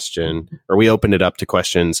asked the question, or we opened it up to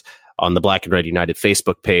questions on the Black and Red United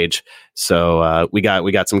Facebook page. So we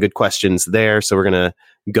got some good questions there. So we're gonna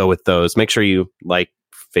go with those. Make sure you like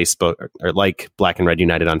Facebook or like Black and Red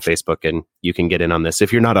United on Facebook, and you can get in on this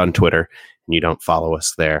if you're not on Twitter and you don't follow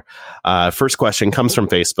us there. First question comes from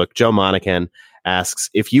Facebook. Joe Monacan asks,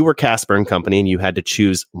 if you were Casper and Company and you had to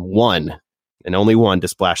choose one and only one to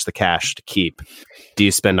splash the cash to keep, do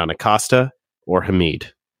you spend on Acosta or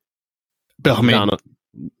Hamid? Bill Hamid.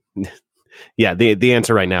 Yeah, the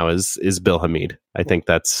answer right now is Bill Hamid. I think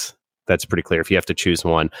that's pretty clear if you have to choose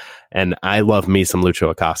one. And I love me some Lucho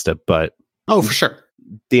Acosta, but for sure.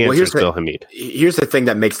 The answer is Bill Hamid. Here's the thing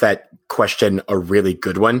that makes that question a really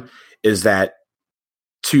good one is that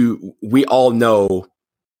we all know,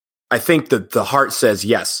 I think that the heart says,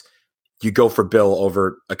 yes, you go for Bill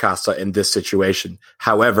over Acosta in this situation.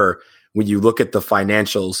 However, when you look at the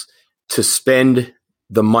financials, to spend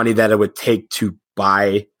the money that it would take to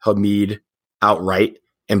buy Hamid outright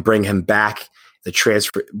and bring him back, the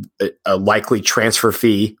transfer, a likely transfer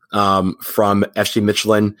fee from FC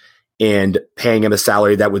Michelin, and paying him a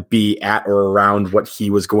salary that would be at or around what he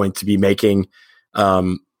was going to be making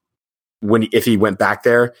if he went back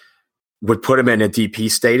there, would put him in a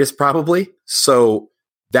DP status probably. So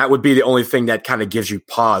that would be the only thing that kind of gives you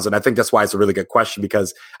pause. And I think that's why it's a really good question,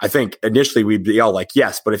 because I think initially we'd be all like,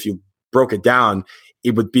 yes, but if you broke it down,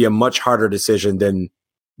 it would be a much harder decision than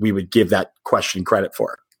we would give that question credit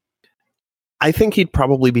for. I think he'd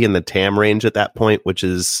probably be in the TAM range at that point, which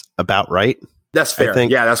is about right. That's fair.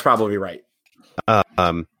 Yeah, that's probably right.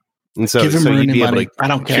 And so, give him so you'd be money. able to I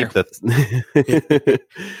don't care.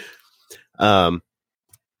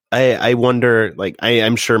 I wonder, like,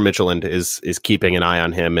 I'm sure Michelin is keeping an eye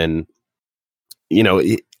on him, and you know,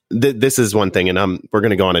 this is one thing, and we're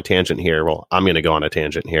going to go on a tangent here. Well, I'm going to go on a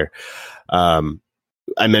tangent here. I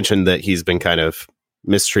mentioned that he's been kind of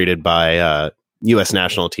mistreated by U.S.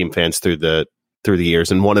 national team fans through the years,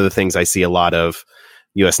 and one of the things I see a lot of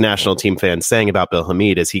U.S. national team fans saying about Bill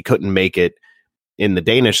Hamid is he couldn't make it in the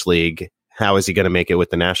Danish league. How is he going to make it with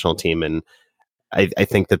the national team? And I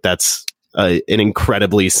think that's an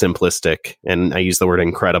incredibly simplistic, and I use the word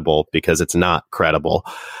incredible because it's not credible.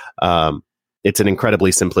 It's an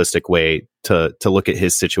incredibly simplistic way to look at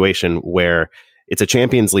his situation, where it's a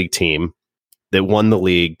Champions League team that won the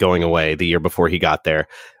league going away the year before he got there.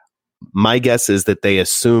 My guess is that they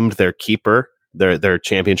assumed their keeper, their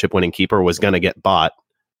championship winning keeper, was going to get bought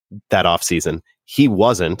that offseason. He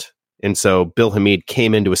wasn't. And so Bill Hamid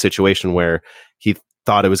came into a situation where he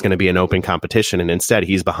thought it was going to be an open competition, and instead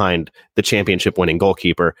he's behind the championship winning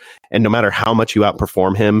goalkeeper. And no matter how much you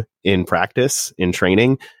outperform him in practice, in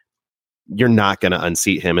training, you're not going to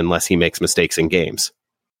unseat him unless he makes mistakes in games.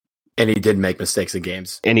 And he did make mistakes in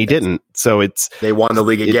games. And he didn't. So they won the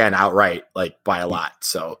league again outright, like by a lot.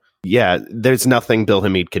 So yeah, there's nothing Bill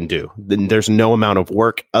Hamid can do. There's no amount of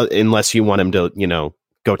work unless you want him to,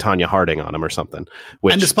 go Tanya Harding on him or something.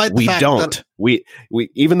 Which and despite we don't. We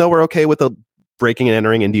even though we're okay with the breaking and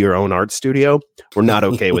entering into your own art studio, we're not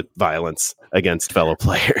okay with violence against fellow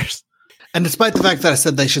players. And despite the fact that I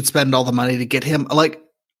said they should spend all the money to get him,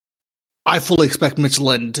 I fully expect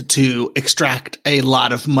Michelin to extract a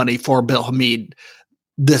lot of money for Bill Hamid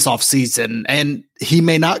this offseason, and he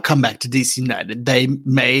may not come back to DC United. They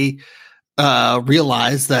may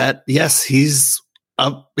realize that, yes, he's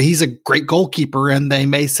a great goalkeeper, and they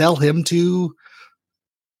may sell him to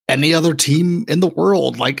any other team in the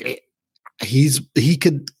world. He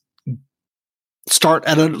could start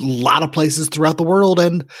at a lot of places throughout the world,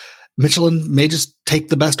 and Michelin may just take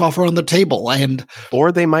the best offer on the table,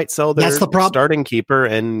 or they might sell their starting keeper,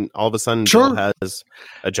 and all of a sudden Bill has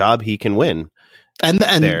a job he can win. And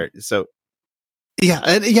there, so yeah,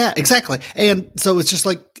 exactly. And so it's just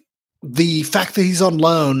like the fact that he's on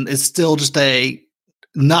loan is still just a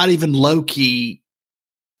not even low key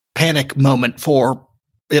panic moment for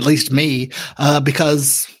at least me,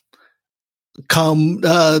 because come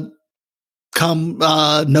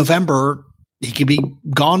November he could be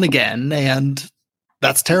gone again, and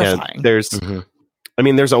that's terrifying. Yeah,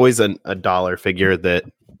 there's always a dollar figure that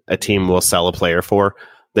a team will sell a player for.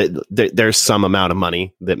 There's some amount of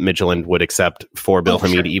money that Midtjylland would accept for Bill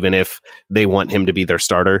Hamid, even if they want him to be their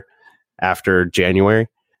starter after January.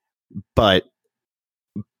 But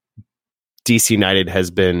DC United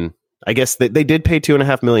has been, I guess they did pay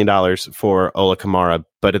 $2.5 million for Ola Kamara,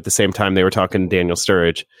 but at the same time they were talking to Daniel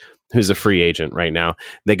Sturridge, who's a free agent right now.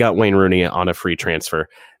 They got Wayne Rooney on a free transfer.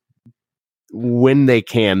 When they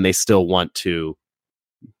can, they still want to,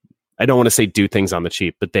 I don't want to say do things on the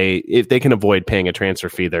cheap, but if they can avoid paying a transfer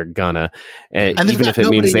fee, they're gonna, even if it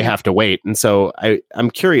means they have to wait. And so I'm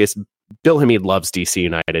curious, Bill Hamid loves DC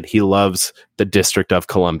United. He loves the District of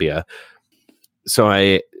Columbia.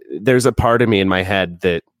 So there's a part of me in my head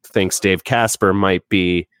that thinks Dave Casper might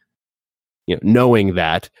be, knowing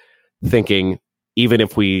that, thinking, even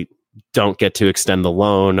if we don't get to extend the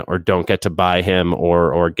loan or don't get to buy him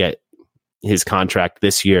or get his contract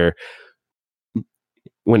this year,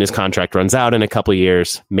 when his contract runs out in a couple of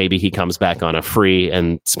years, maybe he comes back on a free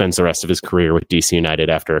and spends the rest of his career with DC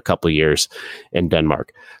United after a couple of years in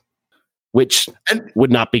Denmark, which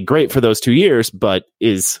would not be great for those 2 years, but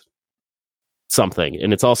is something.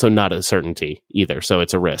 And it's also not a certainty either. So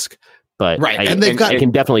it's a risk, but right. I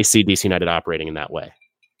can definitely see DC United operating in that way.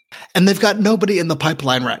 And they've got nobody in the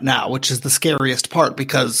pipeline right now, which is the scariest part,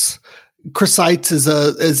 because Chris Seitz is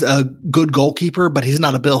a good goalkeeper, but he's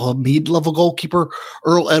not a Bill Hamid level goalkeeper.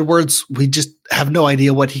 Earl Edwards, we just have no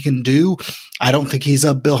idea what he can do. I don't think he's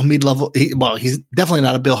a Bill Hamid level. He's definitely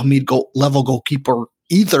not a Bill Hamid level goalkeeper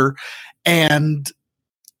either. And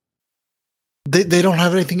they don't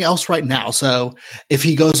have anything else right now. So if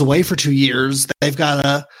he goes away for 2 years, they've got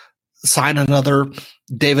to sign another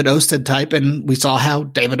David Osted type. And we saw how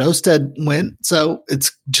David Osted went. So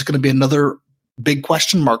it's just going to be another big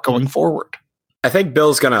question mark going forward. I think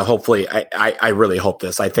Bill's going to hopefully, I really hope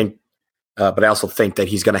this. I think, but I also think that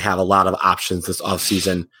he's going to have a lot of options this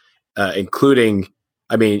offseason, including,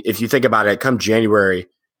 if you think about it, come January,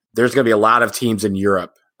 there's going to be a lot of teams in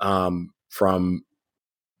Europe from,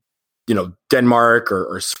 Denmark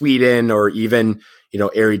or Sweden or even,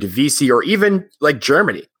 Eredivisie or even like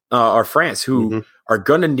Germany or France, who are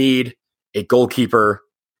going to need a goalkeeper,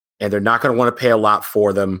 and they're not going to want to pay a lot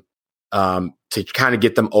for them. To kind of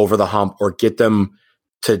get them over the hump or get them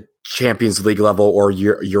to Champions League level or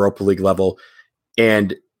Europa League level.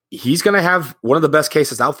 And he's going to have one of the best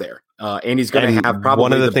cases out there. And he's going to have probably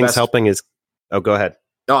one of the things best, helping is, go ahead.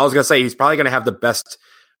 No, I was going to say, he's probably going to have the best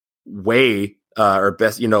way or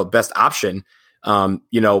best option. $3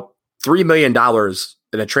 million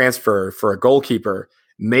in a transfer for a goalkeeper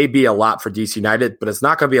may be a lot for DC United, but it's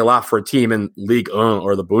not going to be a lot for a team in Ligue 1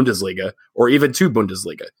 or the Bundesliga or even 2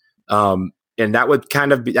 Bundesliga. And that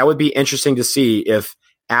would be interesting to see if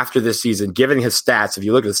after this season, given his stats, if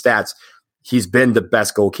you look at the stats, he's been the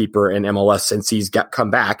best goalkeeper in MLS since he's come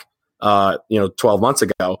back 12 months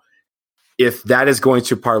ago. If that is going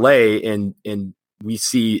to parlay and we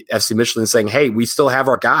see FC Michelin saying, hey, we still have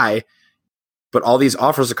our guy, but all these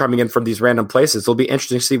offers are coming in from these random places, it'll be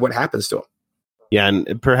interesting to see what happens to him. Yeah,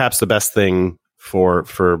 and perhaps the best thing for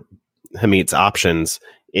Hamit's options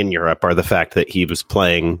in Europe are the fact that he was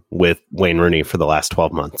playing with Wayne Rooney for the last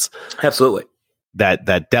 12 months. Absolutely.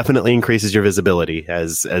 That definitely increases your visibility,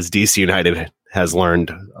 as DC United has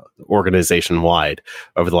learned organization wide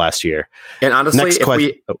over the last year. And honestly,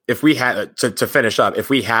 if we had to finish up,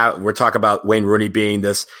 we're talking about Wayne Rooney being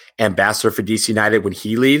this ambassador for DC United when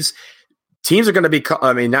he leaves, teams are going to be,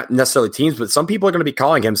 not necessarily teams, but some people are going to be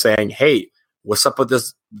calling him saying, hey, what's up with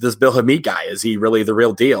this Bill Hamid guy? Is he really the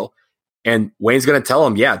real deal? And Wayne's going to tell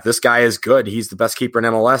him, yeah, this guy is good. He's the best keeper in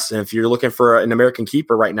MLS. And if you're looking for an American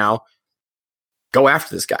keeper right now, go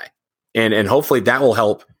after this guy. And hopefully that will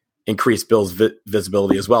help increase Bill's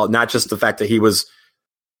visibility as well. Not just the fact that he was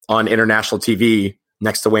on international TV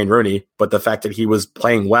next to Wayne Rooney, but the fact that he was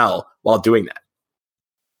playing well while doing that.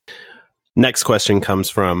 Next question comes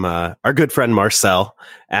from our good friend Marcel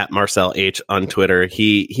at Marcel H on Twitter.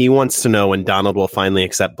 He wants to know when Donald will finally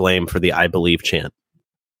accept blame for the "I believe" chant.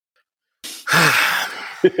 All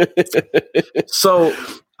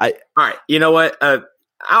right. You know what?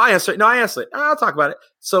 I'll answer it. No, I answer it. I'll talk about it.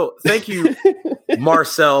 So thank you,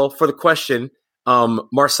 Marcel, for the question.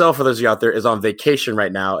 Marcel, for those of you out there, is on vacation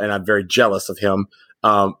right now, and I'm very jealous of him.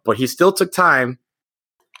 But he still took time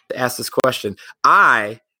to ask this question.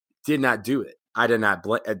 I did not do it. I did not.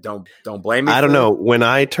 Don't blame me. I don't know. When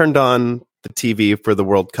I turned on the TV for the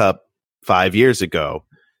World Cup 5 years ago,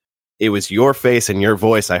 it was your face and your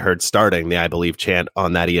voice I heard starting the "I believe" chant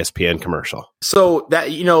on that ESPN commercial. So that,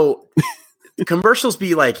 commercials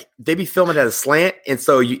be like, they be filming at a slant, and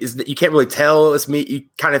so you can't really tell it's me. You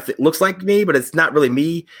kind of, it looks like me, but it's not really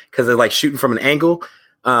me because they're like shooting from an angle.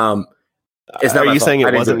 It's not. Are you saying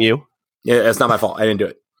it wasn't you? Yeah, it's not my fault. I didn't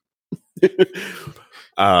do it.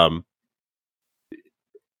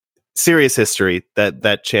 Serious history.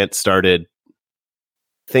 That chant started,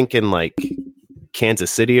 I think, in like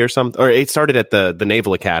Kansas City or something, or it started at the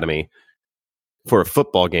Naval Academy for a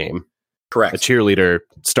football game. Correct. A cheerleader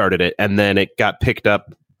started it, and then it got picked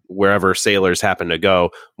up wherever sailors happened to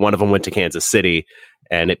go. One of them went to Kansas City,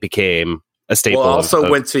 and it became a staple of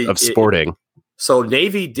sporting. So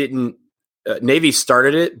Navy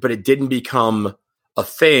started it, but it didn't become a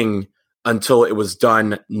thing until it was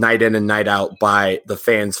done night in and night out by the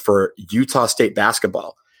fans for Utah State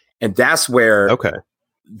basketball. And that's where I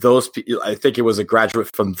think it was a graduate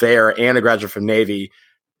from there and a graduate from Navy,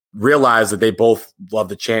 realized that they both love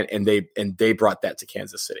the chant, and they brought that to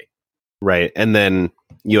Kansas City. Right. And then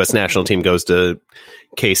U.S. national team goes to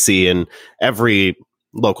KC, and every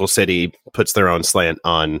local city puts their own slant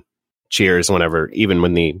on cheers even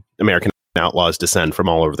when the American Outlaws descend from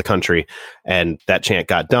all over the country. And that chant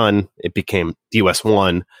got done. It became the U.S.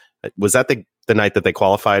 won. Was that the night that they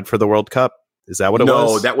qualified for the World Cup? Is that what it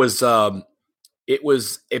was? No, that was it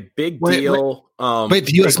was a big deal. Wait,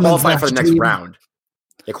 the U.S. qualified for the next round.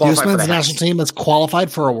 The U.S. men's national team has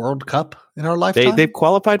qualified for a World Cup in our lifetime? They've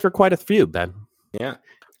qualified for quite a few, Ben. Yeah.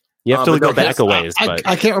 You have to go back a ways.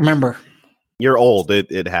 I can't remember. You're old.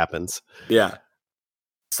 It happens. Yeah.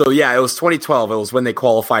 So, yeah, it was 2012. It was when they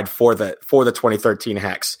qualified for the 2013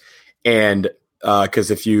 Hex. And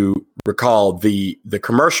because if you recall, the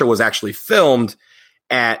commercial was actually filmed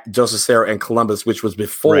at Joseph Serra in Columbus, which was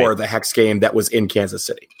before the Hex game that was in Kansas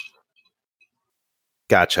City.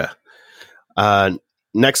 Gotcha.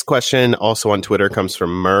 Next question, also on Twitter, comes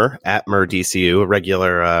from Mur at MurDCU, a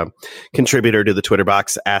regular contributor to the Twitter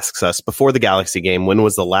box, asks us, before the Galaxy game, when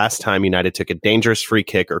was the last time United took a dangerous free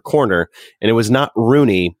kick or corner, and it was not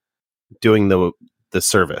Rooney doing the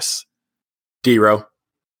service? Dero.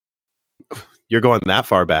 You're going that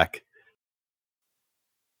far back.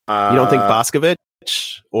 You don't think Boskovic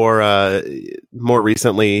or more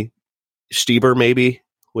recently Stieber maybe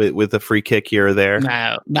with a free kick here or there?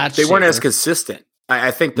 No, not they weren't as consistent.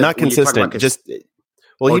 I think that not consistent. He just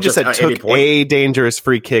said took a dangerous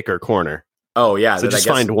free kick or corner. Oh yeah, so just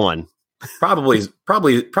find one. Probably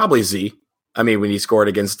Z. I mean, when he scored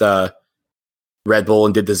against Red Bull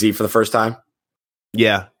and did the Z for the first time.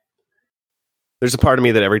 Yeah, there's a part of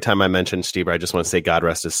me that every time I mention Stieber, I just want to say God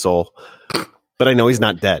rest his soul. But I know he's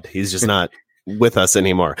not dead. He's just not with us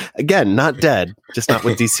anymore. Again, not dead, just not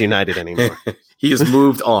with DC United anymore. He has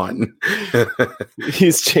moved on.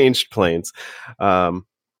 He's changed planes. Ascended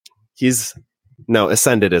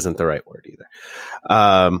isn't the right word either.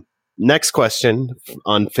 Next question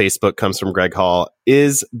on Facebook comes from Greg Hall.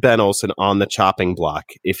 Is Ben Olsen on the chopping block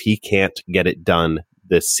if he can't get it done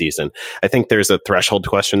this season? I think there's a threshold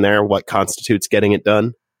question there. What constitutes getting it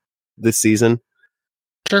done this season?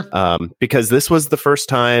 Sure. Because this was the first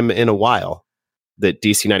time in a while that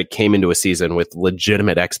DC United came into a season with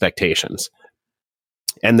legitimate expectations.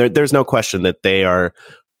 And there's no question that they are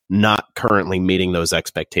not currently meeting those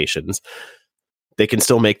expectations. They can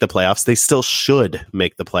still make the playoffs. They still should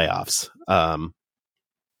make the playoffs.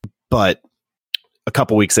 But a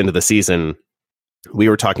couple weeks into the season, we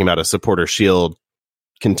were talking about a Supporter Shield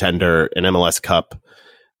contender, an MLS Cup,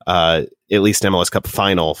 at least MLS Cup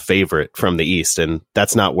final favorite from the East. And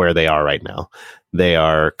that's not where they are right now. They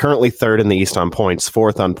are currently third in the East on points,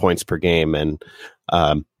 fourth on points per game. And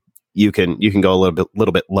you can go a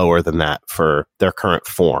little bit lower than that for their current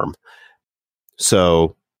form.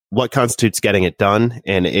 So what constitutes getting it done?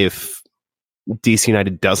 And if DC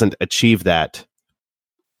United doesn't achieve that,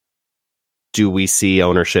 do we see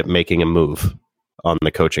ownership making a move on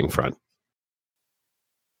the coaching front?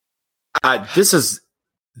 This is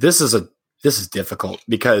difficult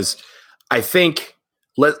because I think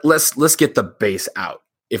let's get the base out.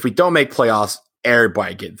 If we don't make playoffs,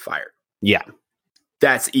 everybody getting fired. Yeah,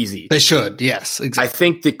 that's easy. They should. Yes, exactly. I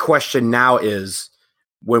think the question now is,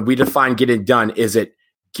 when we define getting done, is it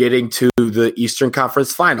getting to the Eastern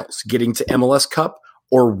Conference Finals, getting to MLS Cup,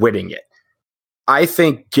 or winning it? I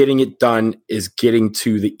think getting it done is getting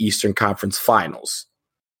to the Eastern Conference Finals.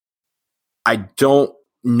 I don't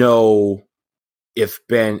know if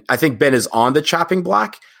I think Ben is on the chopping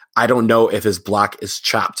block. I don't know if his block is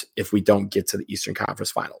chopped if we don't get to the Eastern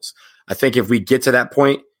Conference Finals. I think if we get to that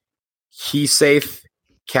point, he's safe,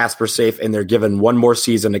 Casper's safe, and they're given one more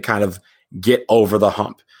season to kind of get over the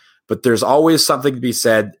hump. But there's always something to be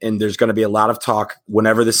said, and there's going to be a lot of talk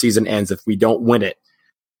whenever the season ends, if we don't win it,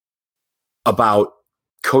 about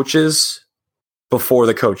coaches before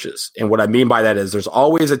the coaches. And what I mean by that is there's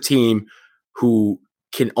always a team who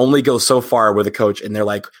can only go so far with a coach, and they're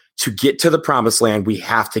like, to get to the promised land, we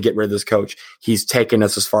have to get rid of this coach. He's taken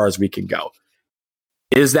us as far as we can go.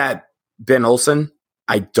 Is that Ben Olsen?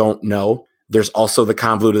 I don't know. There's also the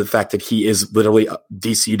convoluted of the fact that he is literally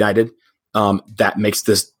DC United. That makes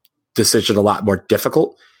this decision a lot more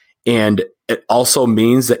difficult. And it also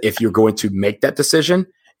means that if you're going to make that decision,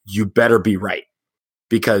 you better be right.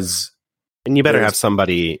 And you better have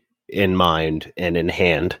somebody in mind and in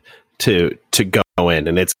hand to go in.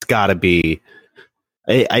 And it's got to be,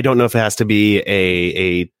 I don't know if it has to be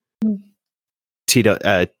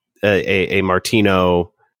a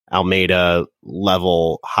Martino Almeida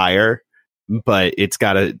level higher, but it's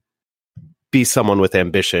got to be someone with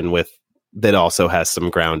ambition that also has some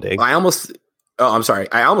grounding. I almost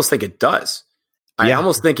think it does. I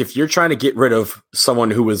almost think if you're trying to get rid of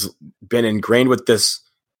someone who has been ingrained with this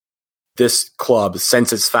club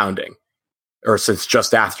since its founding, or since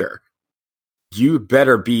just after, you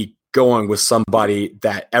better be going with somebody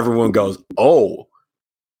that everyone goes, oh,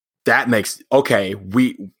 that makes okay.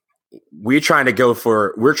 We're trying to go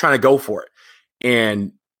for it.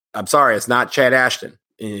 And I'm sorry, it's not Chad Ashton.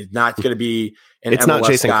 It's not going to be it's MLS not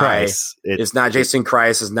Jason guy. Kreis. It's not Jason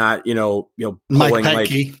Kreis. It's not Mike pulling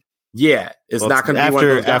Petke. It's not going to be one of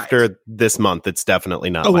those guys. After this month. It's definitely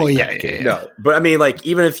not. Oh, Mike well, yeah. Petke. No, but I mean, like,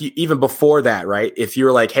 even before that, right? If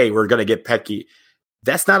you're like, hey, we're going to get Petke,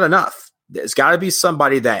 that's not enough. There's got to be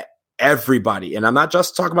somebody that everybody, and I'm not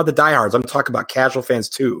just talking about the diehards, I'm talking about casual fans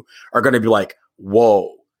too, are going to be like,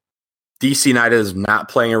 whoa, DC United is not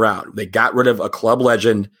playing around. They got rid of a club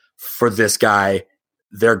legend for this guy.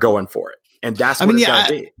 They're going for it. And that's what it's got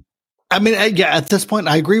to be. At this point,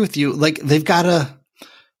 I agree with you. Like, they've got to,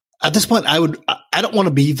 at this point, I don't want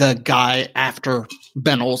to be the guy after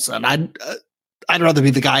Ben Olsen. I'd rather be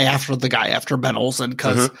the guy after Ben Olsen,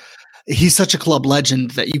 because he's such a club legend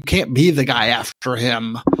that you can't be the guy after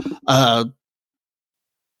him. Unless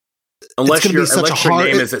your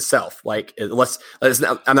name is itself. Like, I'm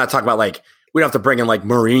not talking about, like, we don't have to bring in like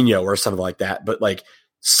Mourinho or something like that, but like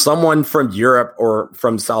someone from Europe or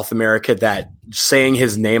from South America that saying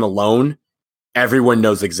his name alone, everyone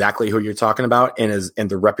knows exactly who you're talking about, and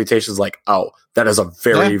the reputation is like, oh, that is a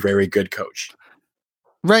very, very good coach.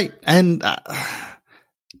 Right. And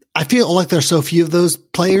I feel like there's so few of those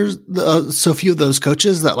players, so few of those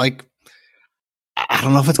coaches that, like, I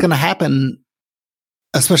don't know if it's going to happen,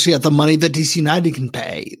 especially at the money that DC United can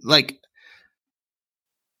pay. Like,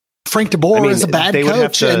 Frank de Boer is a bad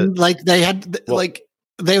coach, and like they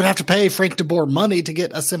would have to pay Frank de Boer money to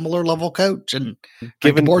get a similar level coach. And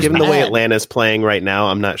given the way Atlanta's playing right now,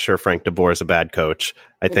 I'm not sure Frank de Boer is a bad coach.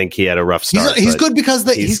 I think he had a rough start. He's good because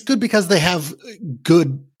they have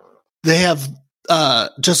good they have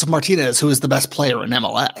Joseph Martinez, who is the best player in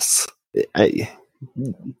MLS.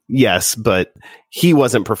 Yes, but he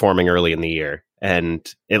wasn't performing early in the year,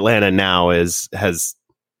 and Atlanta now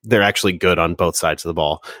they're actually good on both sides of the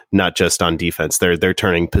ball, not just on defense. They're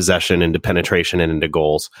turning possession into penetration and into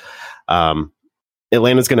goals.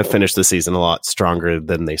 Atlanta's going to finish the season a lot stronger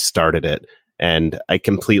than they started it, and I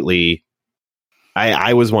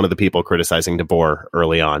was one of the people criticizing DeBoer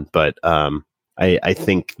early on, but I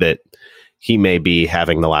think that he may be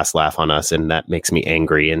having the last laugh on us, and that makes me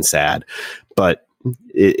angry and sad. But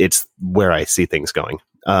it's where I see things going.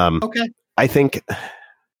 Okay. I think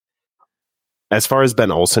as far as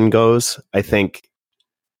Ben Olsen goes, I think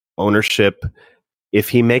ownership, if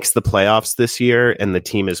he makes the playoffs this year and the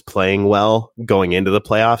team is playing well going into the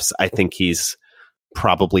playoffs, I think he's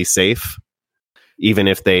probably safe, even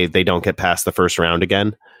if they don't get past the first round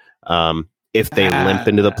again. If they limp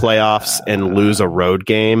into the playoffs and lose a road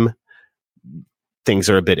game,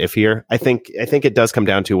 things are a bit iffier. I think it does come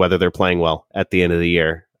down to whether they're playing well at the end of the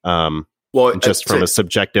year. Just from a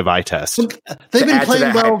subjective eye test. They've been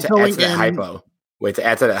playing well going in. To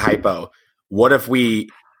add to that hypo, what if we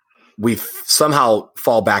somehow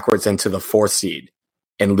fall backwards into the 4th seed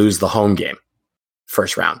and lose the home game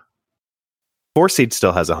first round? 4 seed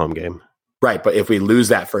still has a home game. Right, but if we lose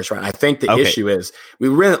that first round, I think the issue is we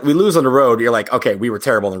lose on the road. You're like, okay, we were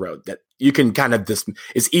terrible on the road. That you can kind of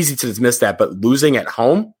it's easy to dismiss that, but losing at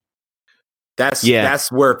home, that's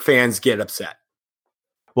where fans get upset.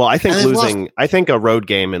 Well, I think I think a road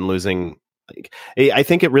game and losing, I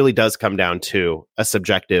think it really does come down to a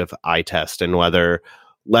subjective eye test and whether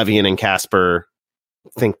Levian and Casper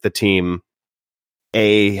think the team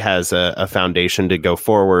A has a foundation to go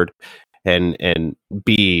forward, and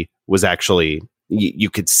B was actually, you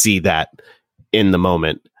could see that in the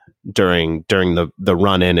moment during the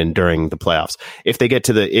run in and during the playoffs. If they get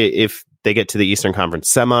to the Eastern Conference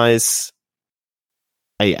semis,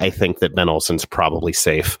 I think that Ben Olsen's probably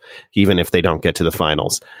safe, even if they don't get to the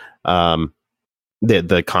finals,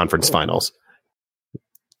 the conference finals.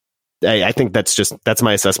 I think that's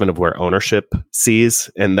my assessment of where ownership sees,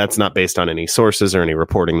 and that's not based on any sources or any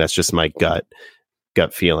reporting. That's just my gut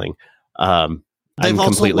feeling. I'm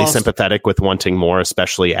completely sympathetic with wanting more,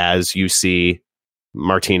 especially as you see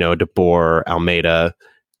Martino, DeBoer, Almeida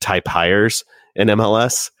type hires in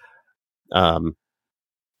MLS.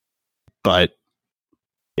 But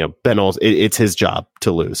Ben Olsen, it's his job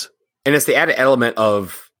to lose, and it's the added element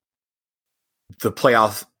of the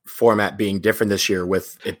playoff format being different this year,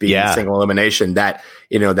 with it being single elimination. That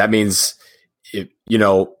that means if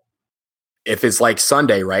it's like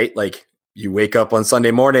Sunday, right? Like you wake up on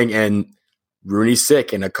Sunday morning and Rooney's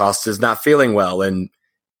sick and Acosta's not feeling well, and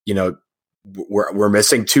we're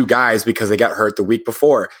missing 2 guys because they got hurt the week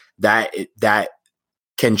before. That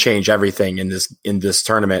can change everything in this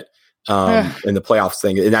tournament, in the playoffs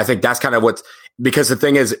thing. And I think that's kind of because the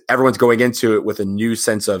thing is, everyone's going into it with a new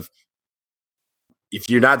sense of, if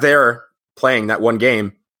you're not there playing that one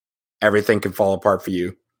game, everything can fall apart for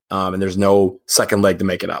you, and there's no second leg to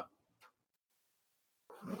make it up.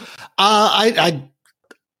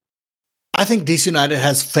 I think DC United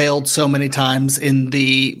has failed so many times in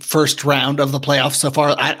the first round of the playoffs so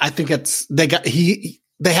far. I think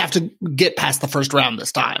they have to get past the first round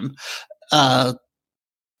this time. I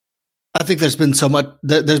think there's been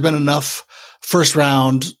there's been enough first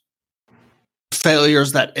round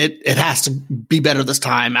failures that it has to be better this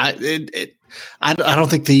time. I don't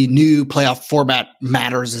think the new playoff format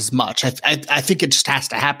matters as much. I think it just has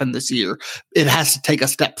to happen this year. It has to take a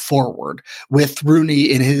step forward with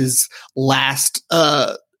Rooney in his last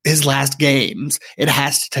games. It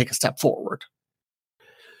has to take a step forward.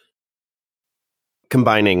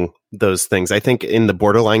 Combining those things, I think in the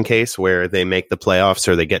borderline case where they make the playoffs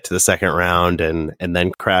or they get to the second round and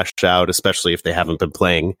then crash out, especially if they haven't been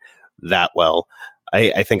playing that well,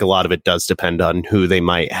 I think a lot of it does depend on who they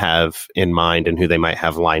might have in mind and who they might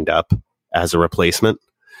have lined up as a replacement.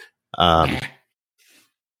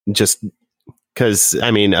 Just because,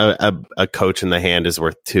 I mean, a coach in the hand is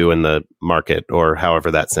worth 2 in the market, or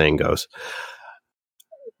however that saying goes.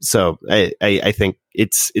 So I think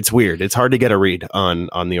it's weird. It's hard to get a read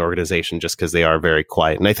on the organization just because they are very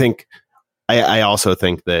quiet. And I think I also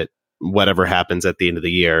think that whatever happens at the end of the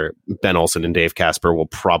year, Ben Olsen and Dave Casper will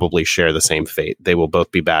probably share the same fate. They will both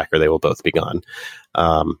be back or they will both be gone.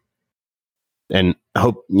 And I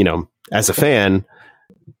hope, as a fan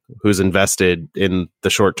who's invested in the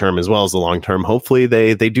short term as well as the long term, hopefully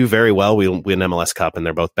they do very well. We win MLS Cup and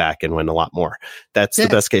they're both back and win a lot more. That's the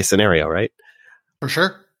best case scenario, right? For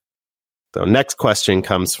sure. So next question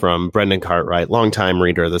comes from Brendan Cartwright, longtime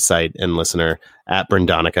reader of the site and listener at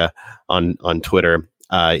Brendonica on Twitter.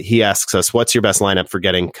 He asks us, what's your best lineup for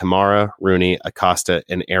getting Kamara, Rooney, Acosta,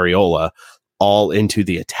 and Areola all into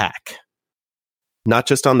the attack? Not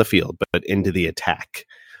just on the field, but into the attack.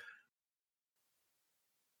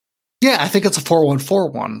 Yeah, I think it's a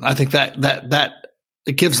 4-1-4-1. I think that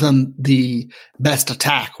it gives them the best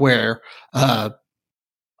attack where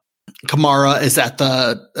Kamara is at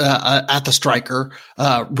the striker.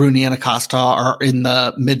 Rooney and Acosta are in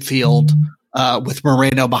the midfield with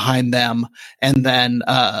Moreno behind them, and then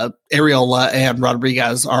Areola and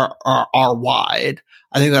Rodriguez are wide.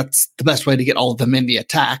 I think that's the best way to get all of them in the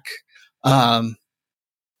attack. And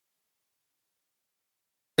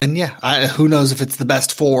yeah, who knows if it's the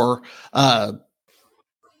best for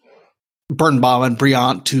Birnbaum and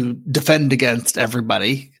Briant to defend against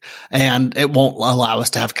everybody, and it won't allow us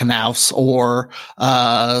to have Knaus or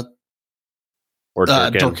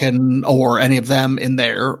Durkin or any of them in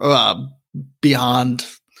there beyond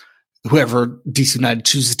whoever DC United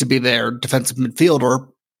chooses to be their defensive midfielder.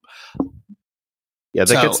 Yeah,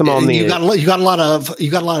 that gets them on the. You got a lot of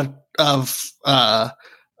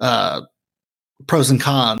pros and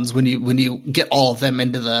cons when you get all of them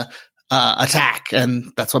into the attack,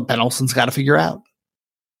 and that's what Ben Olsen's got to figure out.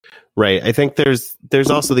 Right. I think there's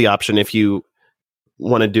also the option if you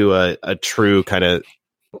want to do a true kind of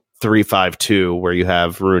 3-5-2 where you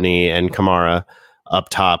have Rooney and Kamara up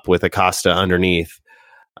top with Acosta underneath.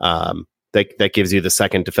 That gives you the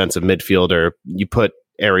second defensive midfielder. You put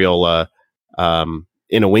Areola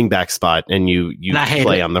in a wingback spot, and you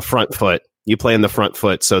play on the front foot. You play in the front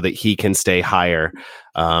foot so that he can stay higher.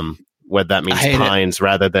 What that means, Pines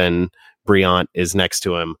rather than Briant is next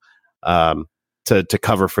to him to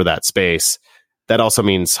cover for that space. That also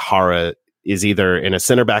means Hara is either in a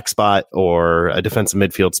center back spot or a defensive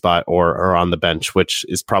midfield spot or on the bench, which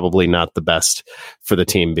is probably not the best for the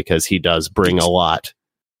team because he does bring a lot.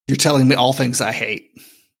 You're telling me all things I hate.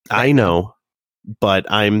 I know, but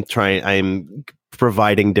I'm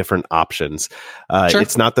providing different options. Sure.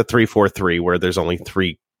 It's not the 3-4-3 where there's only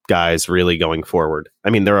three guys really going forward. I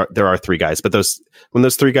mean, there are three guys, but when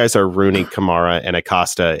those three guys are Rooney, Kamara, and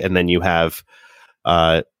Acosta, and then you have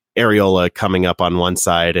Areola coming up on one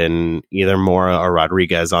side and either Mora or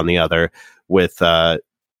Rodriguez on the other, with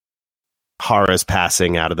Hara's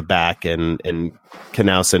passing out of the back and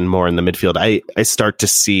Knaus and more in the midfield. I start to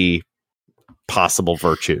see possible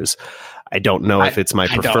virtues. I don't know if it's my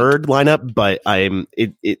preferred lineup, but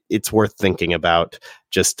it's worth thinking about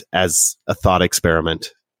just as a thought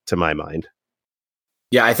experiment to my mind.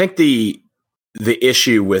 Yeah, I think the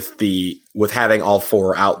issue with having all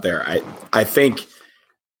four out there, I think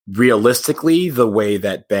realistically the way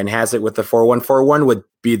that Ben has it with the 4-1-4-1 would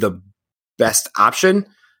be the best option.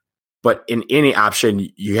 But in any option,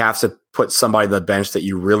 you have to put somebody on the bench that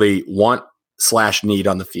you really want / need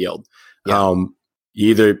on the field. Yeah.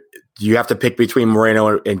 You have to pick between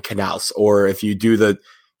Moreno and Knaus, or if you do the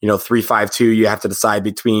 3-5-2, you have to decide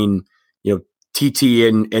between TT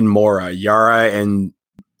and Mora, Yara and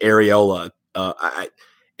Areola.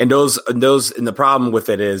 And the problem with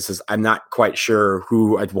it is I'm not quite sure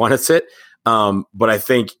who I'd want to sit. But I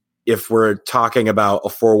think if we're talking about a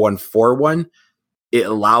 4-1-4-1, it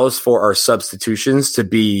allows for our substitutions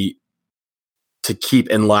to keep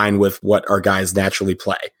in line with what our guys naturally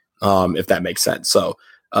play, if that makes sense. So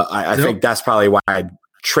I think that's probably why I'd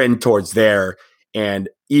trend towards there. And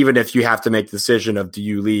even if you have to make the decision of do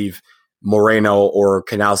you leave Moreno or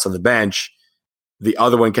Knaus on the bench, the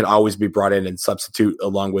other one can always be brought in and substitute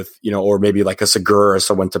along with, or maybe like a Segura or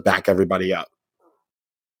someone to back everybody up.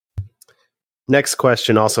 Next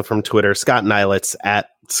question, also from Twitter, Scott Nilitz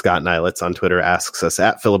at Scott Nilitz on Twitter asks us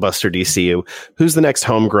at Filibuster DCU, who's the next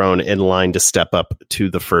homegrown in line to step up to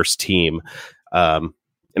the first team?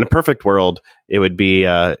 In a perfect world, it would be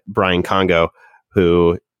Brian Congo,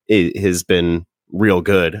 who has been real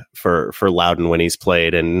good for Loudoun when he's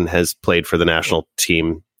played and has played for the national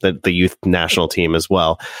team, the youth national team as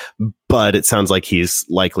well. But it sounds like he's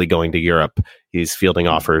likely going to Europe. He's fielding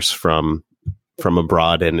offers from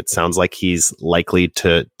abroad, and it sounds like he's likely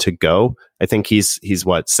to go. I think he's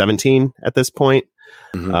 17 at this point.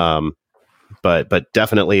 Mm-hmm. But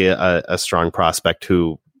definitely a strong prospect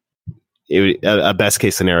who a best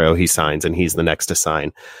case scenario he signs and he's the next to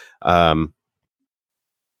sign.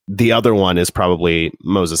 The other one is probably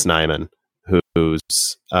Moses Nyman, who's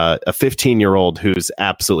a 15-year-old who's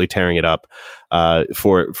absolutely tearing it up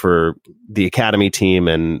for the academy team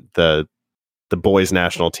and the boys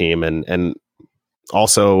national team and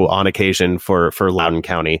also on occasion for Loudoun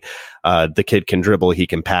County. The kid can dribble, he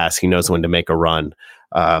can pass, he knows when to make a run.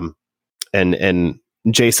 and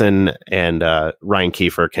Jason and Ryan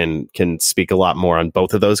Kiefer can speak a lot more on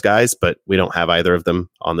both of those guys, but we don't have either of them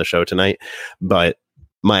on the show tonight. But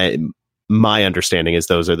my understanding is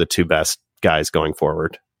those are the two best guys going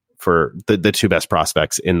forward, for the two best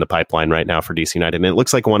prospects in the pipeline right now for DC United. And it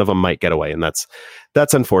looks like one of them might get away, and that's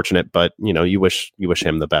unfortunate, but you wish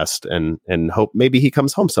him the best and hope maybe he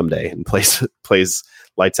comes home someday and plays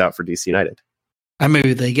lights out for DC United. And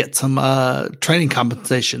maybe they get some training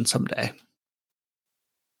compensation someday.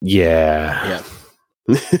 Yeah.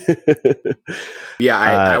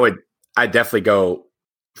 I'd definitely go.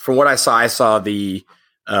 From what I saw the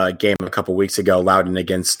game a couple weeks ago, Loudoun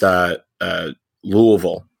against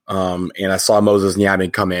Louisville. And I saw Moses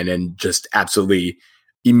Niamin come in and just absolutely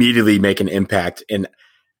immediately make an impact. And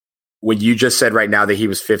when you just said right now that he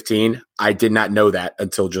was 15, I did not know that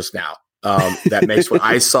until just now. That makes what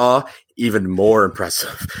I saw even more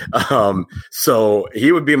impressive. So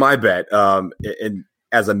he would be my bet. And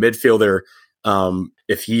as a midfielder,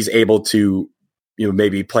 if he's able to,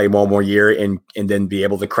 maybe play one more year and then be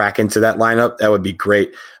able to crack into that lineup, that would be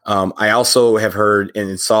great. I also have heard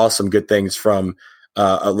and saw some good things from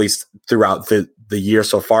at least throughout the year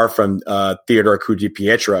so far from Theodore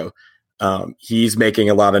Kudi-Pietro. He's making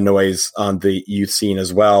a lot of noise on the youth scene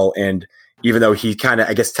as well. And even though he kind of,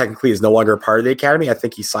 I guess technically is no longer a part of the academy, I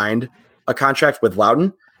think he signed a contract with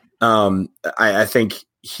Loudoun. I think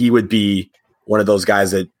he would be one of those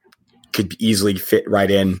guys that could easily fit right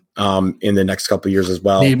in the next couple of years as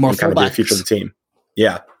well. Need more and kind of be the future of the team.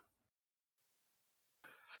 Yeah.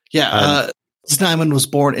 Yeah. Snyman was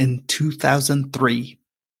born in 2003.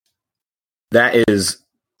 That is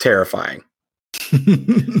terrifying.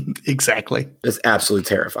 Exactly. It's absolutely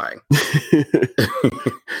terrifying.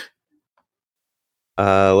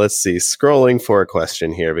 Let's see. Scrolling for a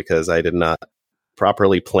question here because I did not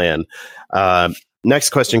properly plan.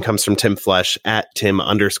 Next question comes from Tim Flesh at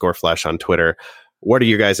Tim_Flesh on Twitter. What are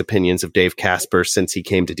your guys' opinions of Dave Kasper since he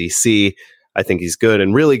came to DC? I think he's good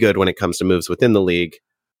and really good when it comes to moves within the league.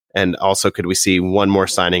 And also, could we see one more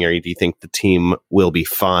signing, or do you think the team will be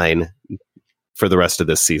fine for the rest of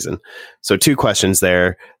this season? So 2 questions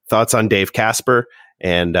there. Thoughts on Dave Kasper,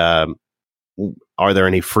 and are there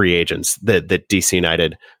any free agents that DC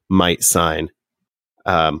United might sign?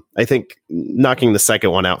 I think knocking the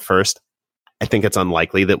second one out first, I think it's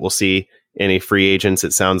unlikely that we'll see any free agents.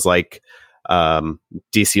 It sounds like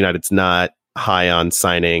DC United's not high on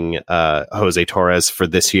signing Jose Torres for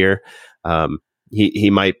this year. He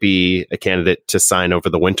might be a candidate to sign over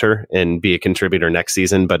the winter and be a contributor next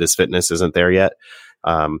season, but his fitness isn't there yet.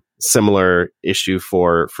 Similar issue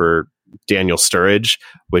for Daniel Sturridge,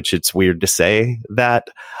 which it's weird to say that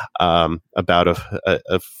about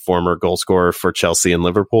a former goal scorer for Chelsea and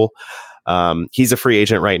Liverpool. He's a free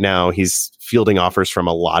agent right now. He's fielding offers from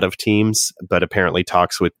a lot of teams, but apparently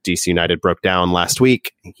talks with DC United broke down last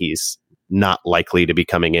week. He's not likely to be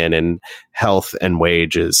coming in, and health and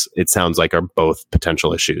wages, it sounds like, are both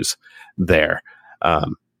potential issues there.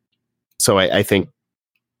 So I think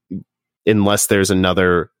unless there's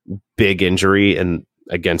another big injury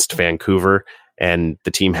against Vancouver and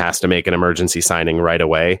the team has to make an emergency signing right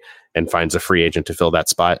away and finds a free agent to fill that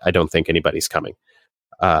spot, I don't think anybody's coming.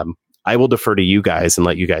 I will defer to you guys and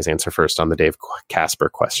let you guys answer first on the Dave Kasper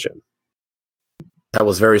question. That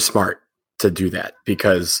was very smart to do that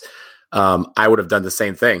because I would have done the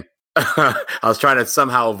same thing. I was trying to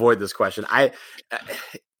somehow avoid this question.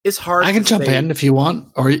 It's hard. I can jump in if you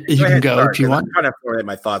want, or you can go if you want. I'm trying to formulate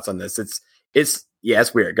my thoughts on this.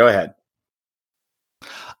 It's weird. Go ahead.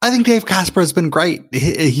 I think Dave Kasper has been great.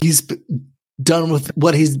 He's done with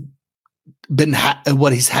what he's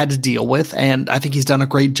had to deal with, and I think he's done a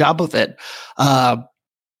great job of it.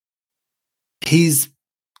 He's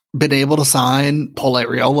been able to sign Paul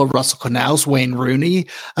Arriola, Russell Quinones, Wayne Rooney.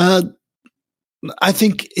 I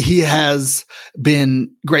think he has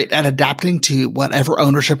been great at adapting to whatever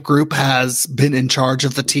ownership group has been in charge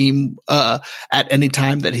of the team at any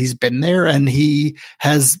time that he's been there, and he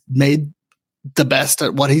has made the best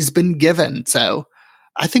at what he's been given. So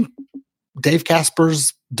I think Dave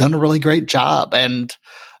Kasper's done a really great job, and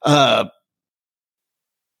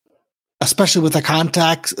especially with the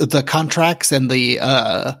contracts and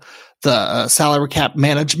the salary cap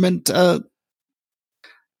management.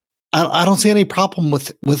 I don't see any problem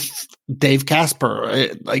with Dave Kasper.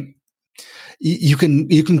 Like you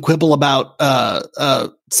can quibble about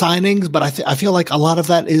signings, but I feel like a lot of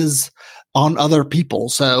that is on other people.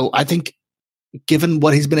 So I think, given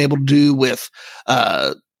what he's been able to do with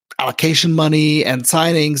allocation money and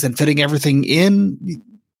signings and fitting everything in,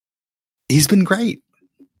 he's been great.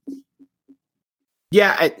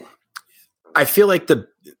 Yeah, I feel like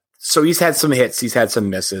So he's had some hits, he's had some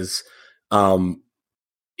misses.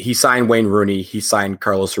 He signed Wayne Rooney, he signed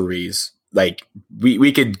Carlos Ruiz. Like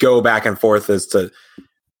we could go back and forth as to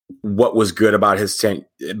what was good about his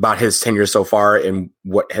tenure so far and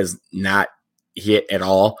what has not hit at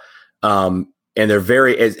all. And they're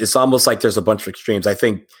it's almost like there's a bunch of extremes. I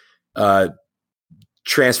think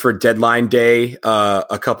transfer deadline day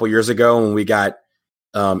a couple years ago when we got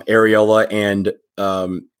Areola and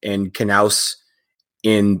Knaus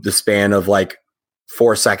in the span of like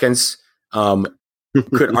 4 seconds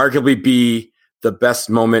could arguably be the best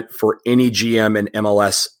moment for any GM in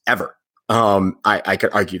MLS ever. I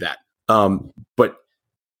could argue that. But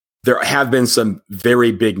there have been some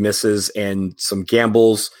very big misses and some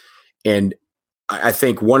gambles. And I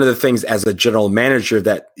think one of the things as a general manager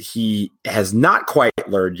that he has not quite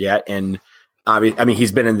learned yet, and I mean,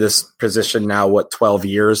 he's been in this position now, 12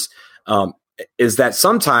 years, is that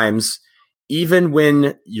sometimes even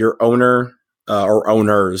when your owner or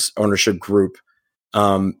ownership group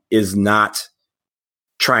is not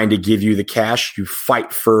trying to give you the cash, you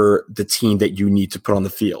fight for the team that you need to put on the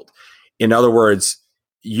field. In other words,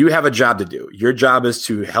 you have a job to do. Your job is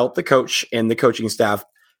to help the coach and the coaching staff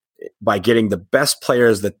by getting the best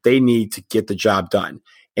players that they need to get the job done.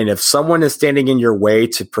 And if someone is standing in your way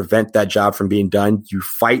to prevent that job from being done, you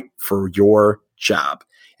fight for your job.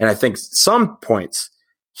 And I think some points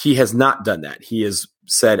he has not done that. He has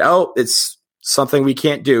said, oh, it's something we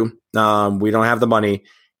can't do. We don't have the money.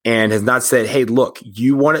 And has not said, hey, look,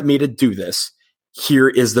 you wanted me to do this. Here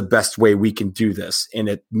is the best way we can do this. And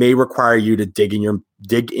it may require you to dig in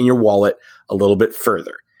your wallet a little bit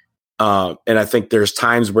further. And I think there's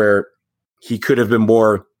times where he could have been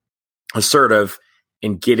more assertive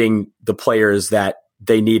in getting the players that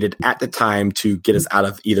they needed at the time to get us out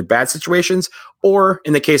of either bad situations or,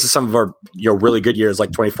 in the case of some of our really good years like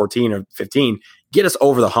 2014 or 15, get us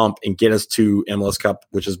over the hump and get us to MLS Cup,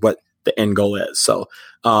 which is what the end goal is. So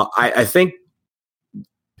I think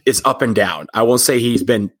it's up and down. I won't say he's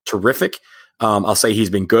been terrific. I'll say he's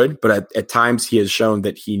been good, but at times he has shown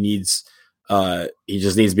that he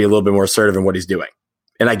just needs to be a little bit more assertive in what he's doing.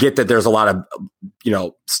 And I get that there's a lot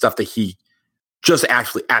of, stuff that he just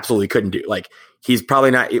actually absolutely couldn't do. Like he's probably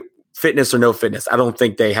not fitness or no fitness. I don't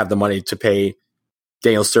think they have the money to pay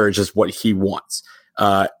Daniel Sturridge what he wants.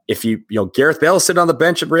 If Gareth Bale is sitting on the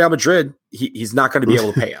bench at Real Madrid, he's not going to be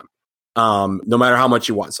able to pay him. No matter how much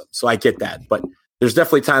he wants him. So I get that. But there's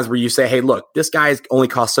definitely times where you say, hey, look, this guy only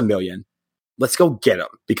costs $1 million. Let's go get him.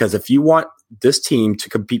 Because if you want this team to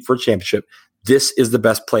compete for a championship, this is the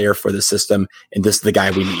best player for the system. And this is the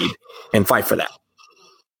guy we need. And fight for that.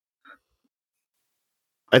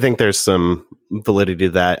 I think there's some validity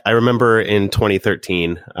to that. I remember in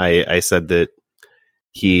 2013, I said that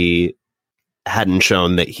he hadn't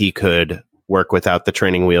shown that he could work without the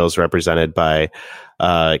training wheels represented by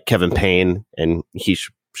Kevin Payne, and he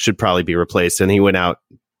should probably be replaced. And he went out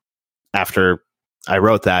after I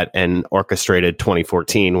wrote that and orchestrated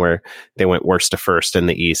 2014, where they went worst to first in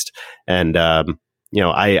the East. And,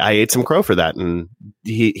 I ate some crow for that. And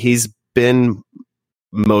he's been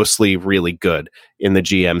mostly really good in the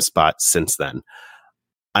GM spot since then.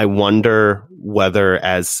 I wonder whether,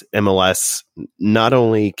 as MLS not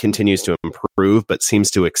only continues to improve, but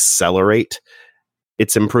seems to accelerate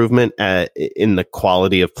its improvement in the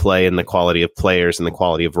quality of play and the quality of players and the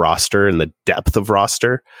quality of roster and the depth of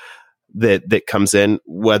roster that comes in,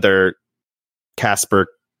 whether Casper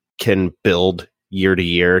can build year to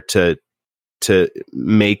year to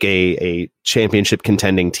make a championship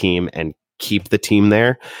contending team and keep the team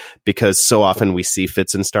there, because so often we see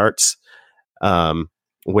fits and starts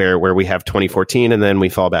where we have 2014 and then we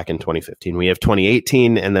fall back in 2015. We have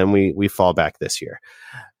 2018 and then we fall back this year.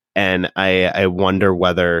 And I wonder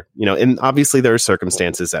whether, and obviously there are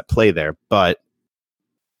circumstances at play there, but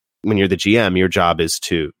when you're the GM, your job is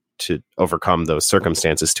to overcome those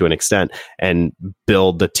circumstances to an extent and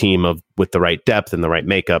build the team with the right depth and the right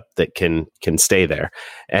makeup that can stay there.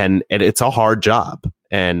 And it's a hard job.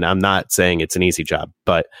 And I'm not saying it's an easy job,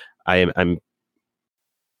 but I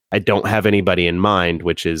don't have anybody in mind,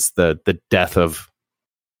 which is the death of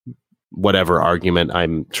whatever argument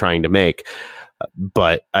I'm trying to make.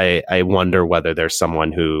 But I wonder whether there's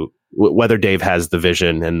someone whether Dave has the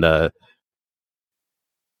vision and the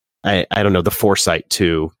foresight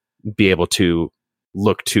to be able to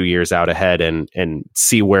look 2 years out ahead and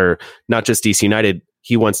see where not just DC United,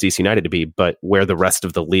 he wants DC United to be, but where the rest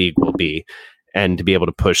of the league will be, and to be able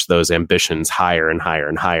to push those ambitions higher and higher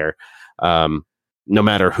and higher, no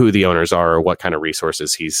matter who the owners are or what kind of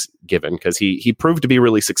resources he's given. Because he proved to be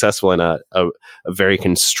really successful in a very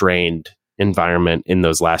constrained environment in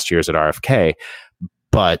those last years at RFK.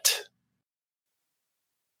 but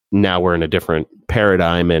now we're in a different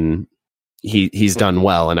paradigm, and he's done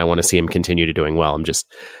well, and I want to see him continue to doing well. I'm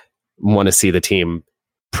just want to see the team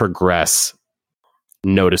progress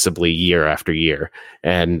noticeably year after year,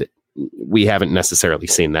 and we haven't necessarily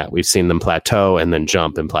seen that. We've seen them plateau and then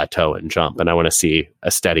jump and plateau and jump, and I want to see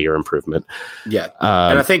a steadier improvement. Yeah,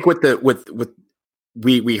 and I think with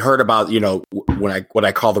we heard about, you know, what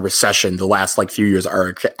I call the recession, the last like few years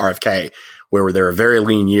RFK, where there were very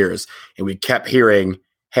lean years, and we kept hearing,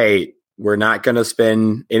 hey, we're not going to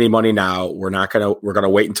spend any money now. We're going to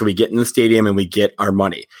wait until we get in the stadium and we get our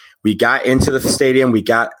money. We got into the stadium. We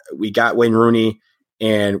got Wayne Rooney,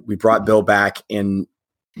 and we brought Bill back, and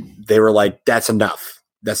they were like, that's enough.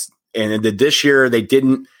 And this year they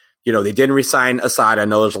didn't resign Assad. I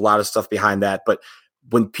know there's a lot of stuff behind that, but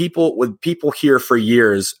when people hear for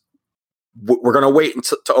years, we're going to wait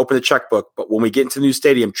to open the checkbook, but when we get into the new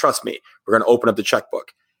stadium, trust me, we're going to open up the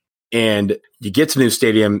checkbook. And you get to the new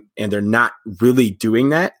stadium and they're not really doing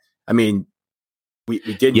that. I mean, we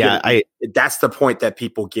did. Yeah, that's the point that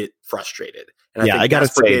people get frustrated. And I got to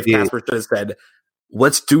say, Dave Casper should have said,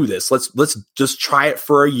 let's do this. Let's just try it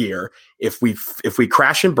for a year. If we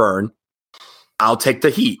crash and burn, I'll take the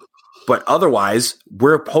heat. But otherwise,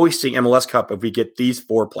 we're hosting MLS Cup if we get these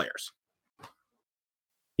 4 players.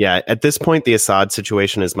 Yeah, at this point, the Assad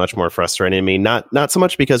situation is much more frustrating to me. Not so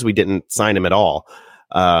much because we didn't sign him at all,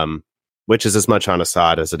 which is as much on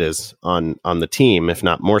Assad as it is on the team, if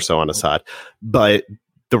not more so on Assad. But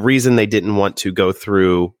the reason they didn't want to go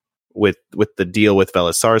through with the deal with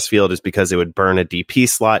Vélez Sarsfield is because it would burn a DP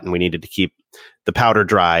slot, and we needed to keep the powder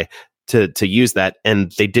dry to use that,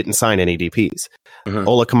 and they didn't sign any DPs. Mm-hmm.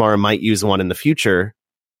 Ola Kamara might use one in the future,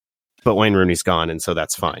 but Wayne Rooney's gone, and so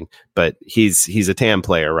that's fine. But he's a TAM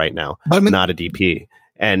player right now, not a DP.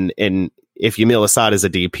 And if Yamil Assad is a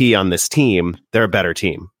DP on this team, they're a better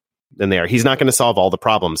team than they are. He's not going to solve all the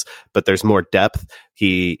problems, but there's more depth.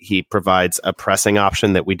 He provides a pressing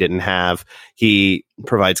option that we didn't have. He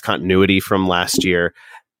provides continuity from last year.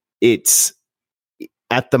 It's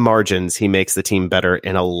at the margins, he makes the team better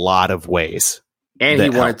in a lot of ways. And he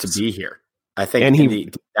wanted to be here. I think he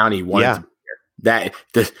wanted to be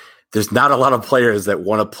here. There's not a lot of players that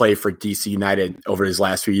want to play for DC United over his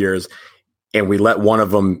last few years, and we let one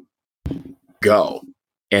of them go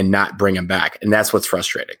and not bring him back. And that's what's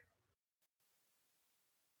frustrating.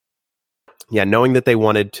 Yeah, knowing that they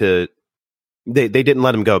wanted to, they didn't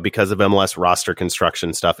let him go because of MLS roster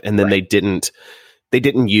construction stuff, and then they didn't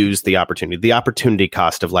use the opportunity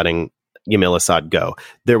cost of letting Yamil Assad go.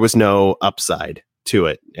 There was no upside to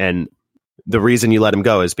it, and the reason you let him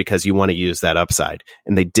go is because you want to use that upside,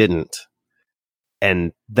 and they didn't.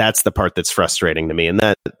 And that's the part that's frustrating to me. And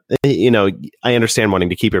that, you know, I understand wanting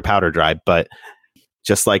to keep your powder dry, but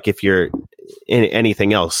just like if you're in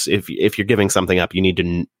anything else, if you're giving something up, you need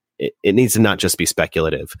to. It needs to not just be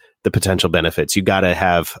speculative. The potential benefits, you got to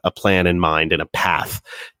have a plan in mind and a path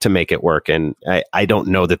to make it work. And I don't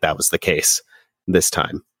know that was the case this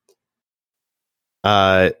time.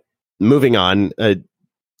 Moving on,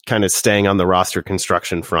 kind of staying on the roster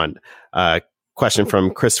construction front. Question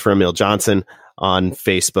from Christopher Emil Johnson on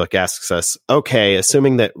Facebook asks us, okay,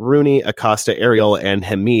 assuming that Rooney, Acosta, Ariel, and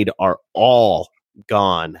Hamid are all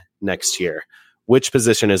gone next year, which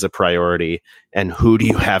position is a priority, and who do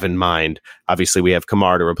you have in mind? Obviously, we have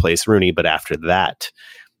Kamara to replace Rooney, but after that,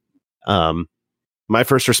 my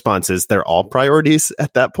first response is they're all priorities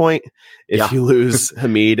at that point. If you lose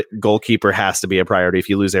Hamid, goalkeeper has to be a priority. If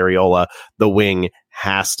you lose Areola, the wing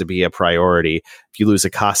has to be a priority. If you lose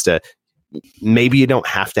Acosta, maybe you don't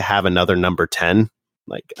have to have another number 10.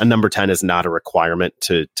 Like a number 10 is not a requirement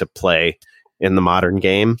to play in the modern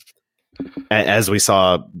game, as we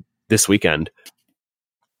saw this weekend.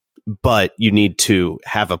 But you need to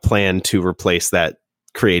have a plan to replace that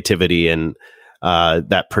creativity and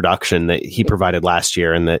that production that he provided last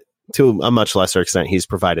year, and that to a much lesser extent he's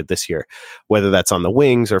provided this year, whether that's on the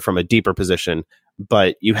wings or from a deeper position.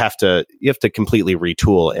 But you have to completely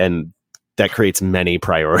retool, and that creates many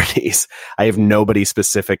priorities. I have nobody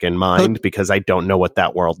specific in mind because I don't know what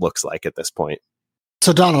that world looks like at this point.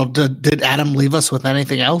 So Donald, did Adam leave us with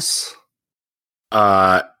anything else?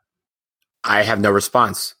 I have no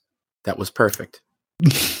response. That was perfect.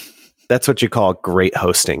 That's what you call great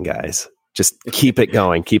hosting, guys. Just keep it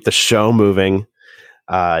going. Keep the show moving.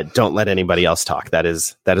 Don't let anybody else talk. That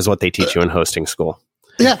is what they teach you in hosting school.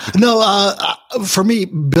 Yeah. No, for me,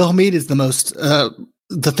 Bill Hamid is the most,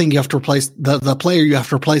 the thing you have to replace, the player you have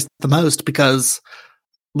to replace the most, because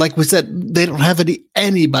like we said, they don't have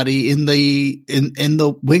anybody in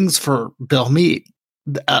the wings for Bill Hamid.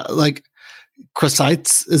 Like, Chris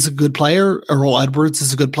Seitz is a good player. Earl Edwards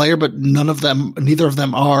is a good player, but neither of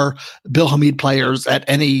them are Bill Hamid players at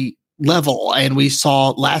any level. And we saw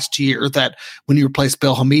last year that when you replace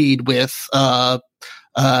Bill Hamid with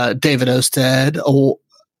David Osted,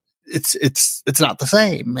 it's not the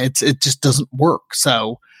same. It just doesn't work.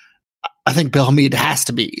 So I think Bill Hamid has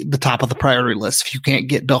to be the top of the priority list if you can't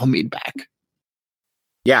get Bill Hamid back.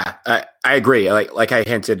 Yeah, I agree. Like I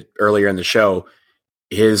hinted earlier in the show,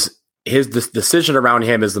 his decision around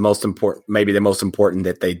him is the most important, maybe the most important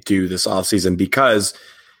that they do this offseason, because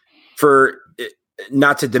for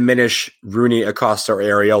not to diminish Rooney, Acosta, or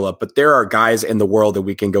Areola, but there are guys in the world that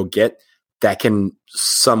we can go get that can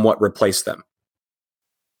somewhat replace them.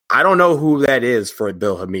 I don't know who that is for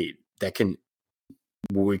Bill Hamid that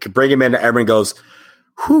we could bring him in. Everyone goes,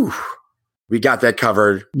 whew, we got that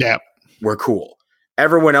covered. Yeah. We're cool.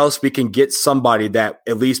 Everyone else, we can get somebody that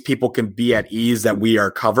at least people can be at ease that we are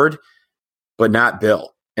covered, but not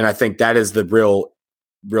Bill. And I think that is the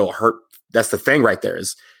real hurt. That's the thing right there,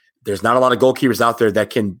 is there's not a lot of goalkeepers out there that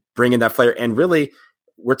can bring in that flair. And really,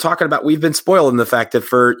 we're talking about, we've been spoiled in the fact that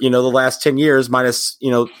for, the last 10 years minus,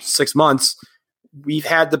 6 months, we've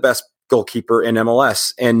had the best goalkeeper in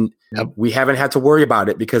MLS, and we haven't had to worry about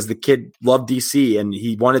it because the kid loved DC and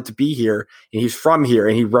he wanted to be here and he's from here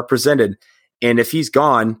and he represented. And if he's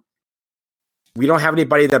gone, we don't have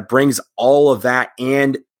anybody that brings all of that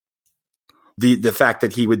and the fact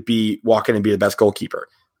that he would be walking and be the best goalkeeper.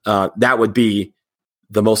 That would be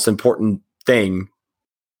the most important thing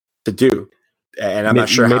to do. And I'm not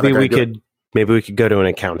sure how maybe we could go to an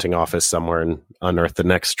accounting office somewhere and unearth the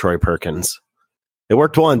next Troy Perkins. It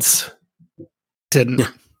worked once. Didn't.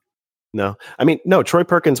 No. I mean, no, Troy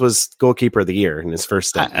Perkins was goalkeeper of the year in his first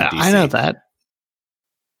stint in DC. I know that.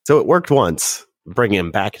 So it worked once. Bringing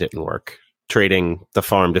him back didn't work. Trading the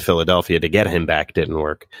farm to Philadelphia to get him back didn't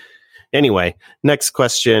work. Anyway, next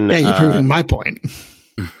question. Yeah, you're proving my point.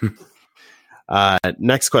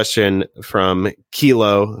 Next question from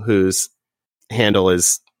Kilo, whose handle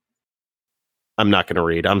is, I'm not going to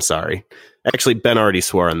read. I'm sorry. Actually, Ben already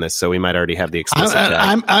swore on this, so we might already have the explicit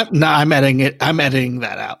tag. I'm editing it. I'm editing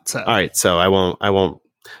that out. So. All right, so I won't.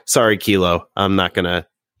 Sorry, Kilo. I'm not going to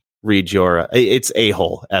read your. It's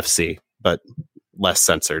A-hole FC, but less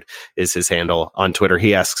censored is his handle on Twitter.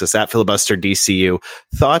 He asks us at Filibuster DCU,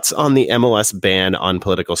 thoughts on the MLS ban on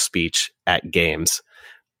political speech at games,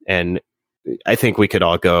 and I think we could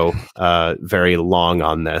all go very long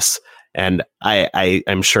on this. And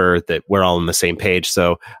I'm sure that we're all on the same page,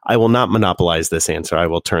 so I will not monopolize this answer. I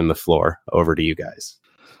will turn the floor over to you guys.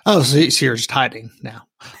 Oh, so you're just hiding now.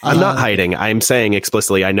 I'm not hiding. I'm saying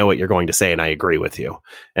explicitly, I know what you're going to say, and I agree with you.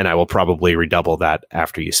 And I will probably redouble that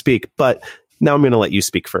after you speak. But now I'm going to let you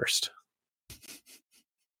speak first.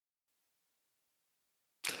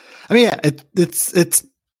 I mean, yeah, it's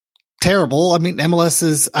terrible. I mean, MLS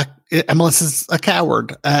is a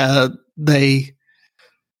coward. They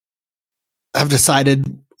have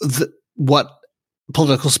decided what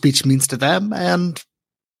political speech means to them, and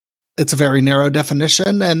it's a very narrow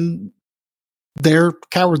definition, and they're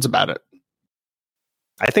cowards about it.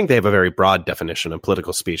 I think they have a very broad definition of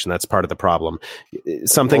political speech, and that's part of the problem.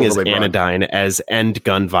 Something is anodyne as end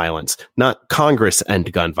gun violence, not Congress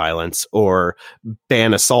end gun violence or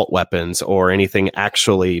ban assault weapons or anything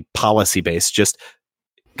actually policy-based. Just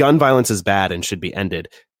gun violence is bad and should be ended.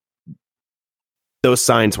 Those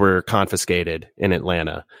signs were confiscated in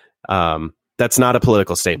Atlanta. That's not a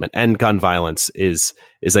political statement. End gun violence is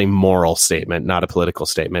a moral statement, not a political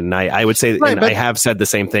statement. And I would say, right, and I have said the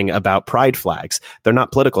same thing about pride flags. They're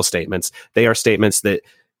not political statements. They are statements that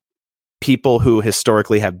people who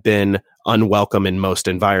historically have been unwelcome in most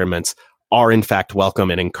environments are in fact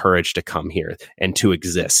welcome and encouraged to come here and to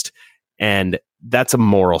exist. And that's a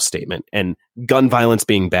moral statement. And gun violence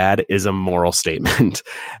being bad is a moral statement.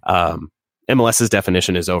 MLS's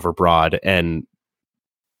definition is overbroad, and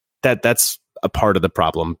that's a part of the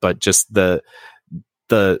problem. But just the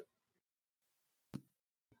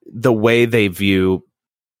way they view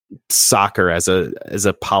soccer as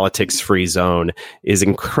a politics-free zone is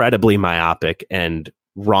incredibly myopic and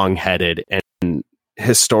wrong-headed and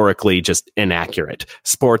historically just inaccurate.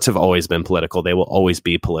 Sports have always been political. They will always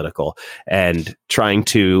be political. And trying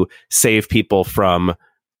to save people from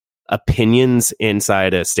opinions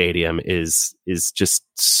inside a stadium is just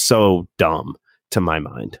so dumb to my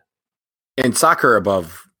mind. And soccer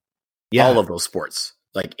above all of those sports,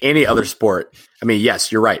 like any other sport. I mean, yes,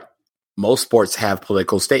 you're right. Most sports have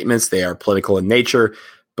political statements. They are political in nature,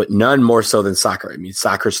 but none more so than soccer. I mean,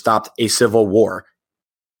 soccer stopped a civil war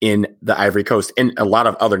in the Ivory Coast and a lot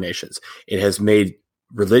of other nations. It has made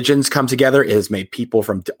religions come together. It has made people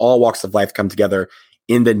from all walks of life come together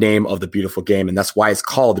in the name of the beautiful game. And that's why it's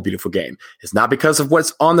called the beautiful game. It's not because of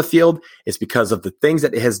what's on the field. It's because of the things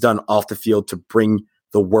that it has done off the field to bring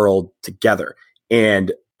the world together.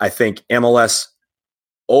 And I think MLS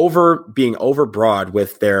being overbroad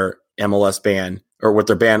with their MLS ban or with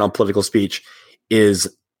their ban on political speech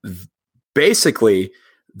is basically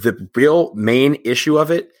the real main issue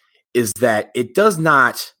of it is that it does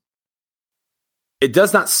not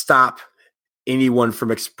stop anyone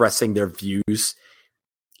from expressing their views.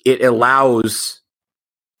 It allows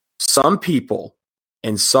some people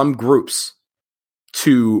and some groups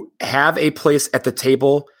to have a place at the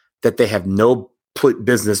table that they have no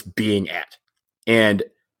business being at. And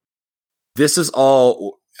this is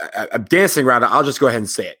all, I'm dancing around it. I'll just go ahead and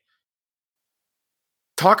say it.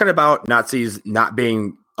 Talking about Nazis not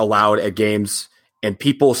being allowed at games and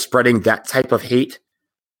people spreading that type of hate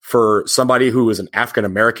for somebody who is an African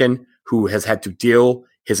American who has had to deal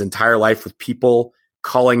his entire life with people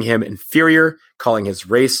calling him inferior, calling his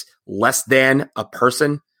race less than a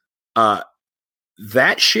person.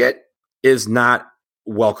 That shit is not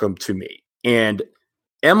welcome to me. And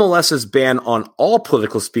MLS's ban on all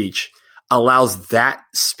political speech allows that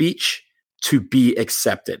speech to be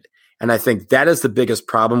accepted. And I think that is the biggest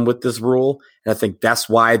problem with this rule. And I think that's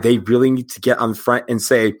why they really need to get on the front and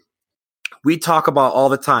say, we talk about all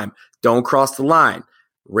the time, don't cross the line,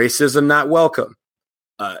 racism not welcome,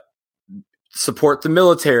 support the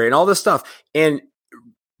military and all this stuff. And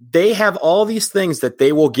they have all these things that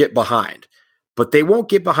they will get behind, but they won't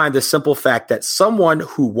get behind the simple fact that someone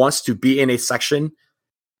who wants to be in a section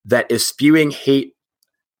that is spewing hate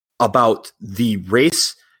about the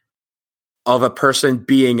race of a person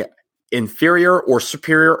being inferior or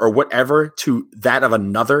superior or whatever to that of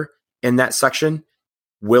another in that section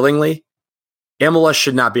willingly, MLS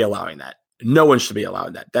should not be allowing that. No one should be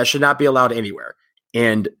allowing that. That should not be allowed anywhere.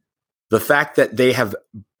 And the fact that they have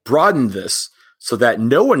broadened this so that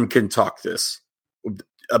no one can talk this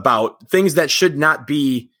about things that should not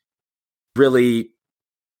be really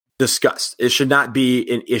discussed. It should not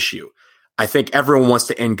be an issue. I think everyone wants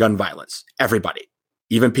to end gun violence. Everybody,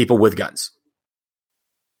 even people with guns.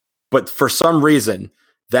 But for some reason,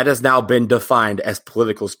 that has now been defined as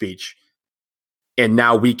political speech. And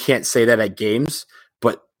now we can't say that at games,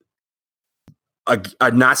 but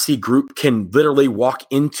a Nazi group can literally walk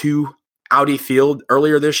into Audi Field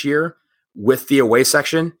earlier this year with the away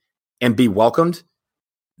section and be welcomed.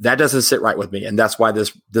 That doesn't sit right with me. And that's why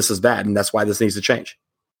this is bad. And that's why this needs to change.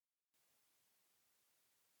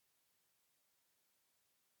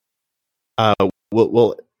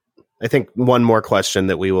 Well, I think one more question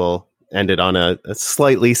that we will end it on a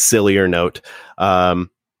slightly sillier note.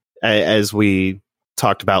 As we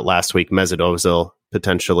talked about last week, Mesut Ozil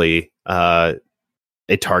potentially a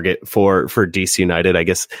target for DC United. I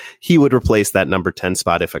guess he would replace that number 10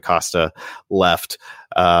 spot if Acosta left.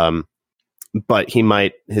 But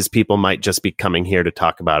his people might just be coming here to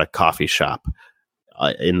talk about a coffee shop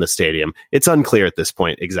in the stadium. It's unclear at this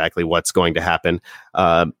point exactly what's going to happen.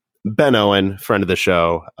 Ben Owen, friend of the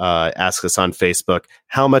show, asks us on Facebook,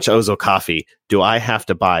 how much Ozil coffee do I have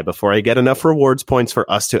to buy before I get enough rewards points for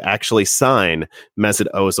us to actually sign Mesut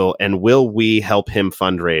Ozil? And will we help him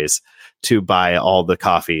fundraise to buy all the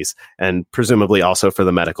coffees and presumably also for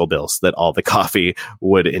the medical bills that all the coffee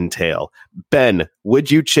would entail? Ben,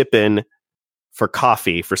 would you chip in for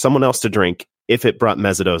coffee for someone else to drink if it brought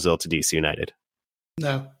Mesut Ozil to DC United?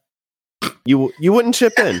 No. You wouldn't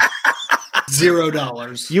chip in?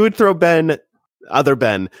 $0. You would throw other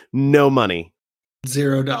Ben, no money.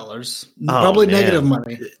 $0. Oh, Probably man. Negative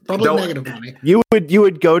money. Negative money. You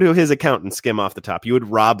would go to his account and skim off the top. You would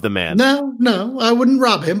rob the man. No, I wouldn't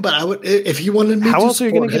rob him, but I would if he wanted me. How to else are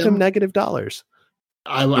you going to give him $. -$?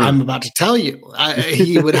 I'm about to tell you.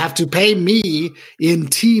 He would have to pay me in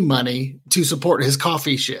tea money to support his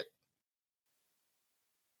coffee shit.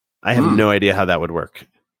 I have no idea how that would work.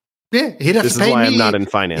 Yeah, he'd have This to is pay why me. I'm not in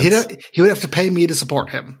finance. He would have to pay me to support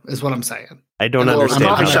him, is what I'm saying. I don't Well, A understand.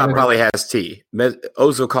 coffee how shop that- probably has tea.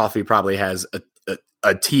 Ozil Coffee probably has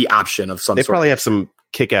a tea option of some They sort. probably have some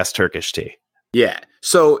kick-ass Turkish tea. Yeah.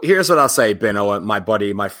 So here's what I'll say, Ben Owen, my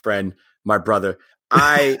buddy, my friend, my brother.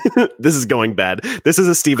 This is going bad. This is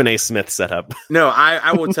a Stephen A. Smith setup.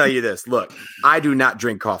 I will tell you this. Look, I do not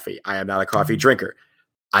drink coffee. I am not a coffee drinker.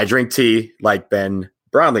 I drink tea like Ben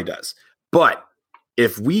Brownlee does. But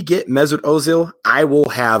if we get Mesut Ozil, I will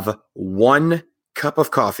have 1 cup of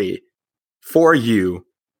coffee for you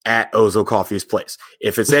at Ozil Coffee's place.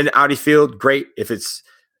 If it's in Audi Field, great. If it's,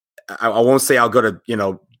 I won't say I'll go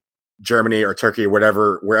to, Germany or Turkey or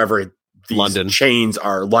wherever these London. chains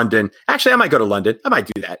are London. Actually, I might go to London. I might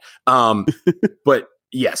do that. But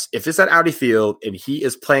yes, if it's at Audi Field and he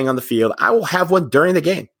is playing on the field, I will have one during the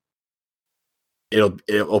game.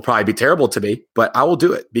 It'll probably be terrible to me, but I will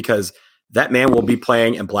do it because that man will be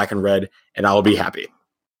playing in black and red, and I will be happy.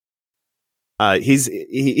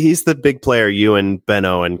 He's the big player you and Ben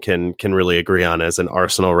Owen can really agree on as an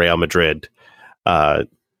Arsenal Real Madrid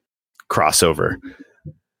crossover.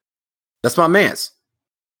 That's my man's.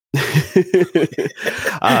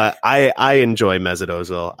 I enjoy Mesut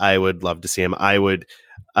Ozil. I would love to see him. I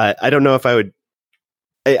don't know if I would.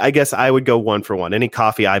 I guess I would go 1-for-1. Any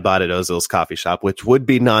coffee I bought at Ozil's coffee shop, which would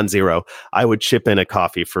be non-zero, I would chip in a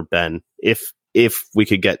coffee for Ben if we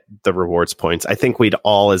could get the rewards points. I think we'd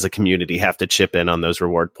all as a community have to chip in on those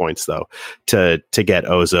reward points though to get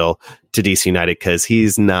Ozil to DC United, because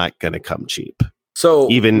he's not going to come cheap. So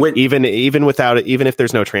even without it, even if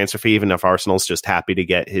there's no transfer fee, even if Arsenal's just happy to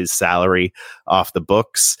get his salary off the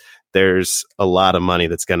books, there's a lot of money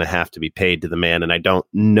that's going to have to be paid to the man. And I don't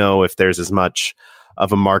know if there's as much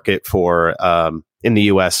of a market for in the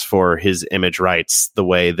US for his image rights, the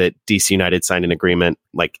way that DC United signed an agreement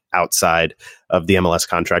like outside of the MLS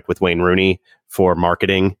contract with Wayne Rooney for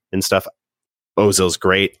marketing and stuff. Ozil's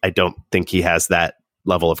great. I don't think he has that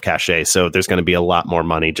level of cachet. So there's going to be a lot more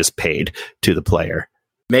money just paid to the player.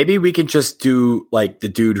 Maybe we can just do like the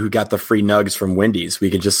dude who got the free nugs from Wendy's. We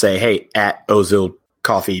could just say, hey, at Ozil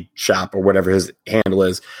Coffee Shop or whatever his handle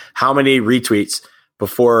is, how many retweets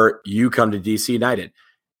before you come to DC United?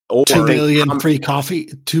 Or 2 million free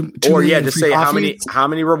coffee. Just say how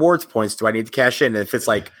many rewards points do I need to cash in? And if it's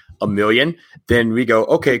like 1 million, then we go,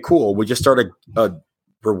 okay, cool. We just start a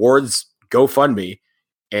rewards GoFundMe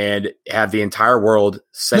and have the entire world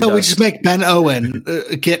send us. We just make Ben Owen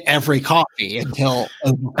get every coffee until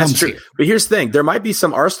that's true. But here's the thing: there might be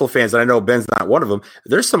some Arsenal fans, and I know Ben's not one of them.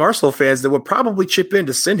 There's some Arsenal fans that would probably chip in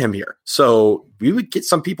to send him here, so we would get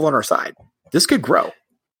some people on our side. This could grow.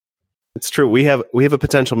 It's true. We have a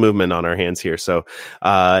potential movement on our hands here. So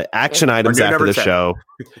action items after the show.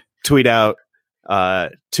 Tweet out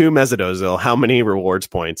to Mesut Ozil how many rewards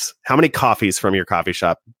points, how many coffees from your coffee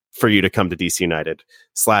shop for you to come to DC United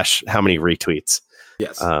 / how many retweets.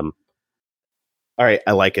 Yes. All right.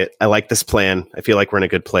 I like it. I like this plan. I feel like we're in a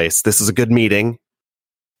good place. This is a good meeting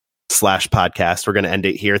 / podcast. We're going to end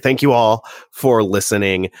it here. Thank you all for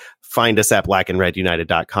listening. Find us at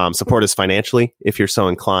blackandredunited.com. Support us financially if you're so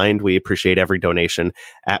inclined. We appreciate every donation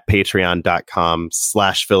at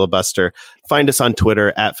patreon.com/filibuster. Find us on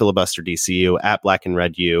Twitter at filibusterdcu, at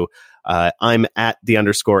blackandredu. I'm at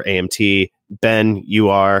 _AMT. Ben, you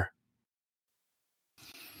are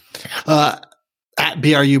at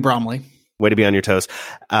BRU Bromley. Way to be on your toes.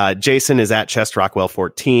 Jason is at Chest Rockwell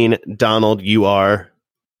 14. Donald, you are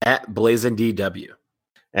at Blazing DW.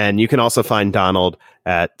 And you can also find Donald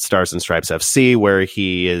at Stars and Stripes FC, where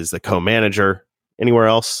he is the co-manager. Anywhere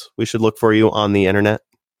else we should look for you on the internet?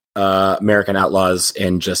 American Outlaws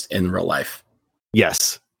and just in real life.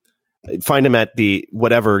 Yes. Find him at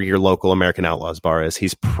whatever your local American Outlaws bar is.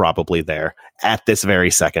 He's probably there at this very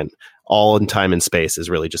second. All in time and space is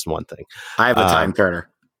really just one thing. I have a time turner.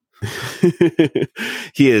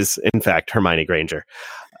 He is, in fact, Hermione Granger.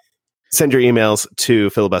 Send your emails to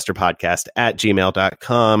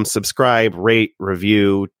filibusterpodcast@gmail.com. Subscribe, rate,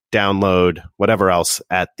 review, download, whatever else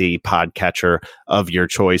at the podcatcher of your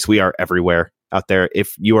choice. We are everywhere out there.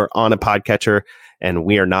 If you are on a podcatcher and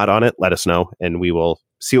we are not on it, let us know and we will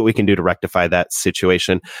see what we can do to rectify that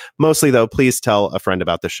situation. Mostly, though, please tell a friend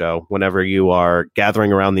about the show whenever you are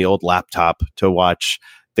gathering around the old laptop to watch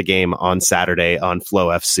the game on Saturday on Flow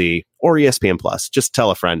FC or ESPN Plus. Just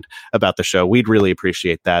tell a friend about the show. We'd really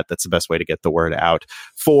appreciate that. That's the best way to get the word out.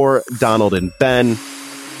 For Donald and Ben,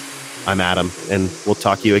 I'm Adam, and we'll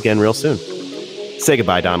talk to you again real soon. Say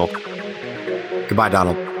goodbye, Donald. Goodbye,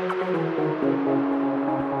 Donald.